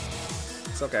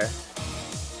 It's okay.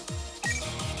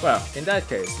 Well, in that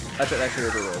case, I should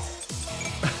actually do this.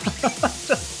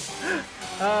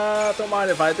 Don't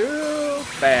mind if I do.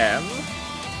 Bam.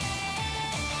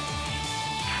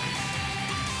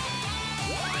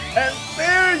 And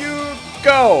there you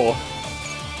go.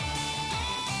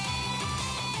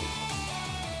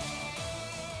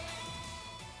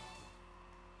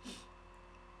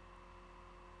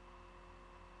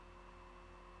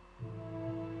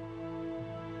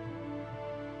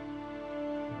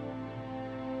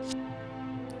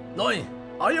 Noi,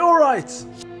 are you alright?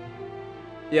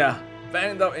 Yeah,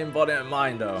 banged up in body and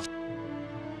mind though.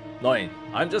 Noi,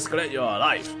 I'm just glad you're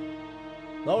alive.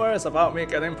 No worries about me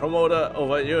getting promoted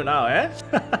over you now, eh?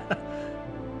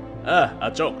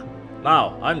 A joke.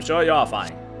 Now, I'm sure you are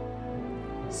fine.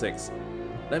 6.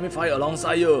 Let me fight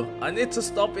alongside you. I need to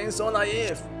stop being so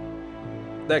naive.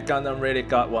 That Gundam really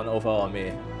got one over on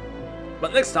me.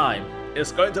 But next time,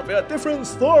 it's going to be a different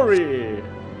story.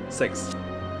 6.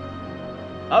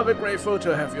 I'll be grateful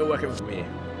to have you working with me.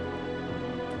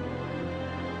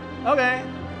 Okay.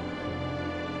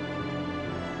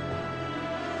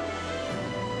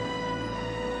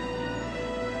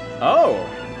 Oh.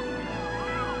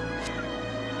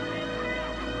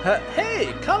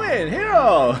 Hey, come in,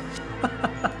 hero!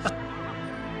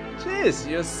 Jeez,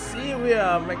 you see we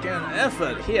are making an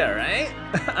effort here, right?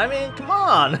 I mean, come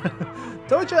on!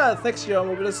 Told you I'd fix your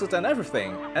mobility suit and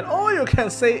everything, and all you can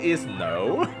say is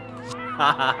no?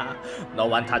 No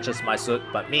one touches my suit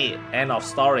but me. End of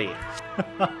story.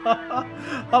 How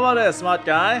about this, smart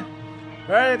guy?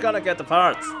 Where are you gonna get the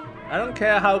parts? I don't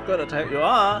care how good a tech you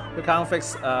are, you can't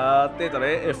fix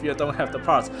Diddly if you don't have the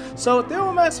parts. So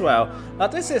Theo Maxwell,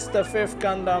 this is the 5th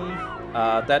Gundam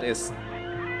that is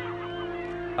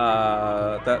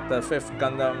the 5th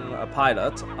Gundam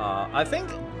pilot. I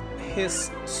think his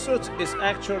suit is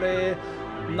actually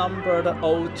numbered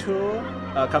 02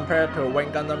 compared to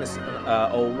Wing Gundam is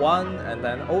 01, and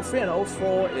then 03 and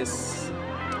 04 is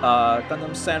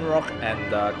Gundam Sandrock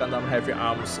and Gundam Heavy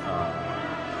Arms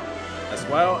as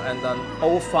well, and then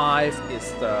 05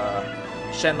 is the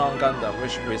Shenlong Gundam,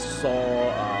 which we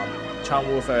saw Chan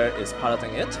Woofer is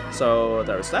piloting it, so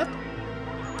there is that.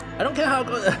 I don't care how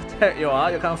good you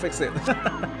are, you can't fix it.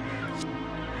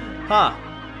 Huh,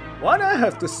 why do I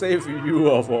have to save you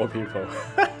of all people?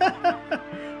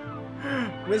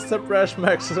 Mr. Brash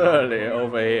Max Early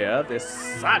over here, this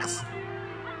sucks!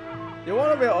 You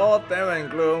wanna be all doom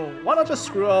and gloom, why not just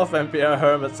screw off and be a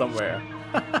hermit somewhere?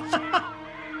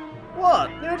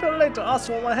 What? You're too late to ask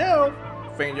for my help?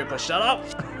 Think you could shut up?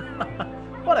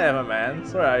 Whatever, man.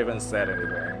 Sorry I even said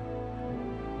anything.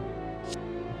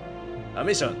 A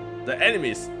mission. The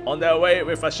enemies on their way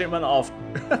with a shipment of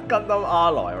Gundam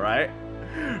alloy, right?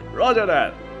 Roger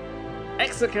that.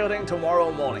 Executing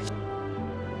tomorrow morning.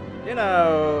 You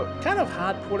know, kind of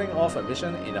hard pulling off a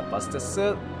mission in a busted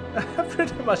suit.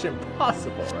 Pretty much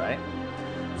impossible, right?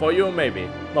 For you maybe,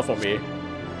 not for me.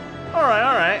 Alright,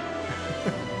 alright.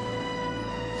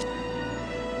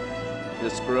 You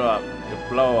screw up, you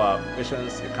blow up,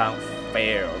 missions you can't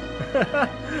fail.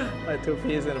 Like 2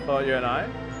 peas in the pot, you and I.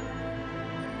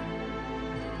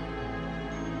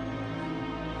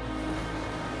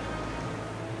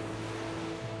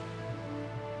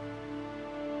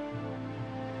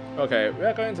 Okay, we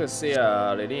are going to see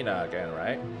Lilina again,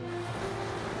 right?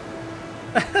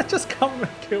 Just come and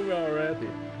kill me already.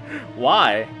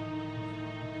 Why?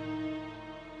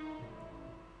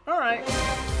 Alright.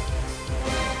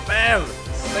 Bam!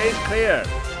 Stage clear!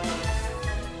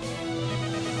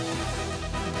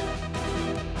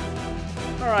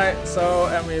 Alright, so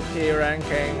MVP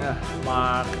ranking,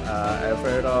 Mark,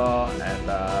 Alfredo, and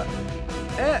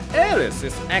Alice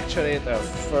is actually the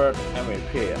third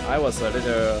MVP. I was a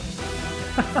little...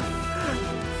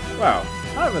 well,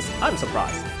 I'm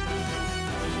surprised.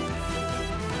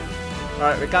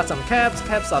 Alright, we got some caps.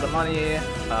 Caps are the money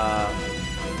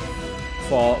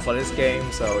for this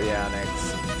game, so yeah,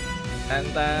 next. And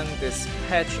then this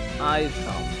patch item.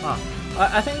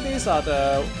 I think these are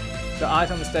the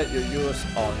items that you use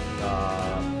on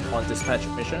dispatch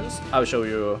missions. I'll show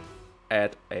you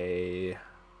at a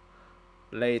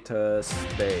later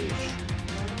stage.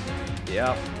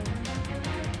 Yep.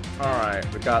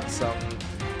 Alright, we got some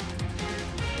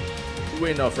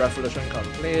Win of Revolution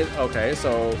complete. Okay,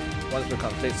 so once we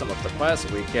complete some of the quests,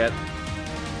 we get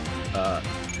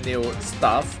new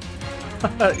stuff.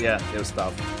 Yeah, new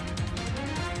stuff.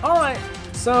 Alright,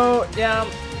 so yeah,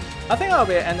 I think I'll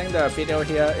be ending the video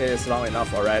here. It is long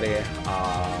enough already.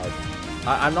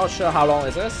 I'm not sure how long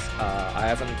is this. I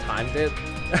haven't timed it.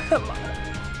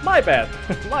 My bad,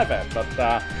 my bad. But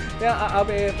yeah, I'll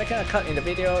be making a cut in the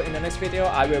video. In the next video,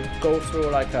 I will go through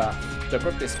like the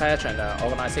group dispatch and the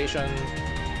organization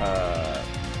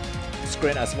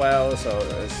screen as well. So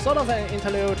it's sort of an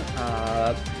interlude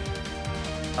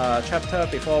chapter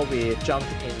before we jump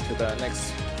into the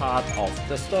next part of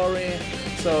the story.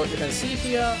 So you can see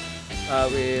here,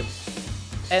 we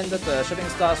ended the Shooting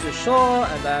Stars with Shaw,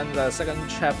 and then the second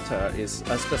chapter is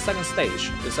the second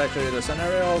stage. It's actually the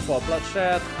scenario for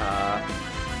Bloodshed.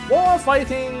 More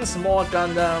fightings, more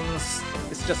Gundams.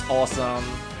 It's just awesome.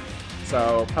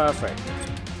 So perfect.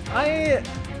 I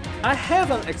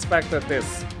haven't expected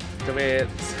this to be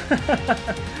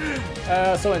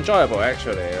so enjoyable.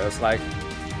 Actually,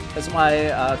 it's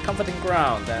my comforting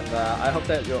ground, and I hope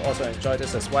that you also enjoy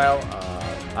this as well.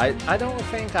 I don't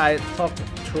think I talked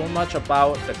too much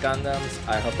about the Gundams.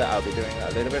 I hope that I'll be doing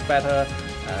a little bit better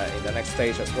in the next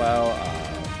stage as well.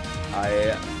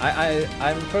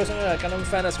 I'm personally a Gundam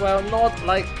fan as well, not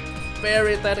like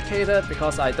very dedicated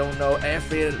because I don't know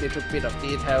every little bit of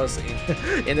details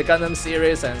in the Gundam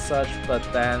series and such, but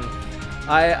then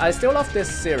I still love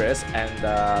this series,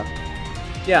 and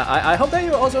yeah, I hope that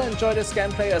you also enjoy this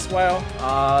gameplay as well.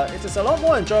 It is a lot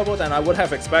more enjoyable than I would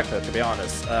have expected, to be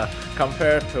honest,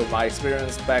 compared to my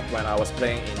experience back when I was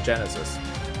playing in Genesis.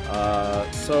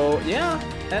 So yeah,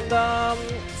 and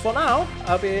for now,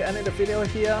 I'll be ending the video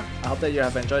here. I hope that you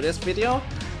have enjoyed this video,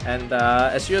 and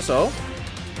as usual,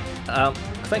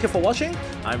 thank you for watching.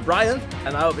 I'm Brian,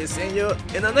 and I will be seeing you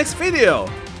in the next video.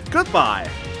 Goodbye!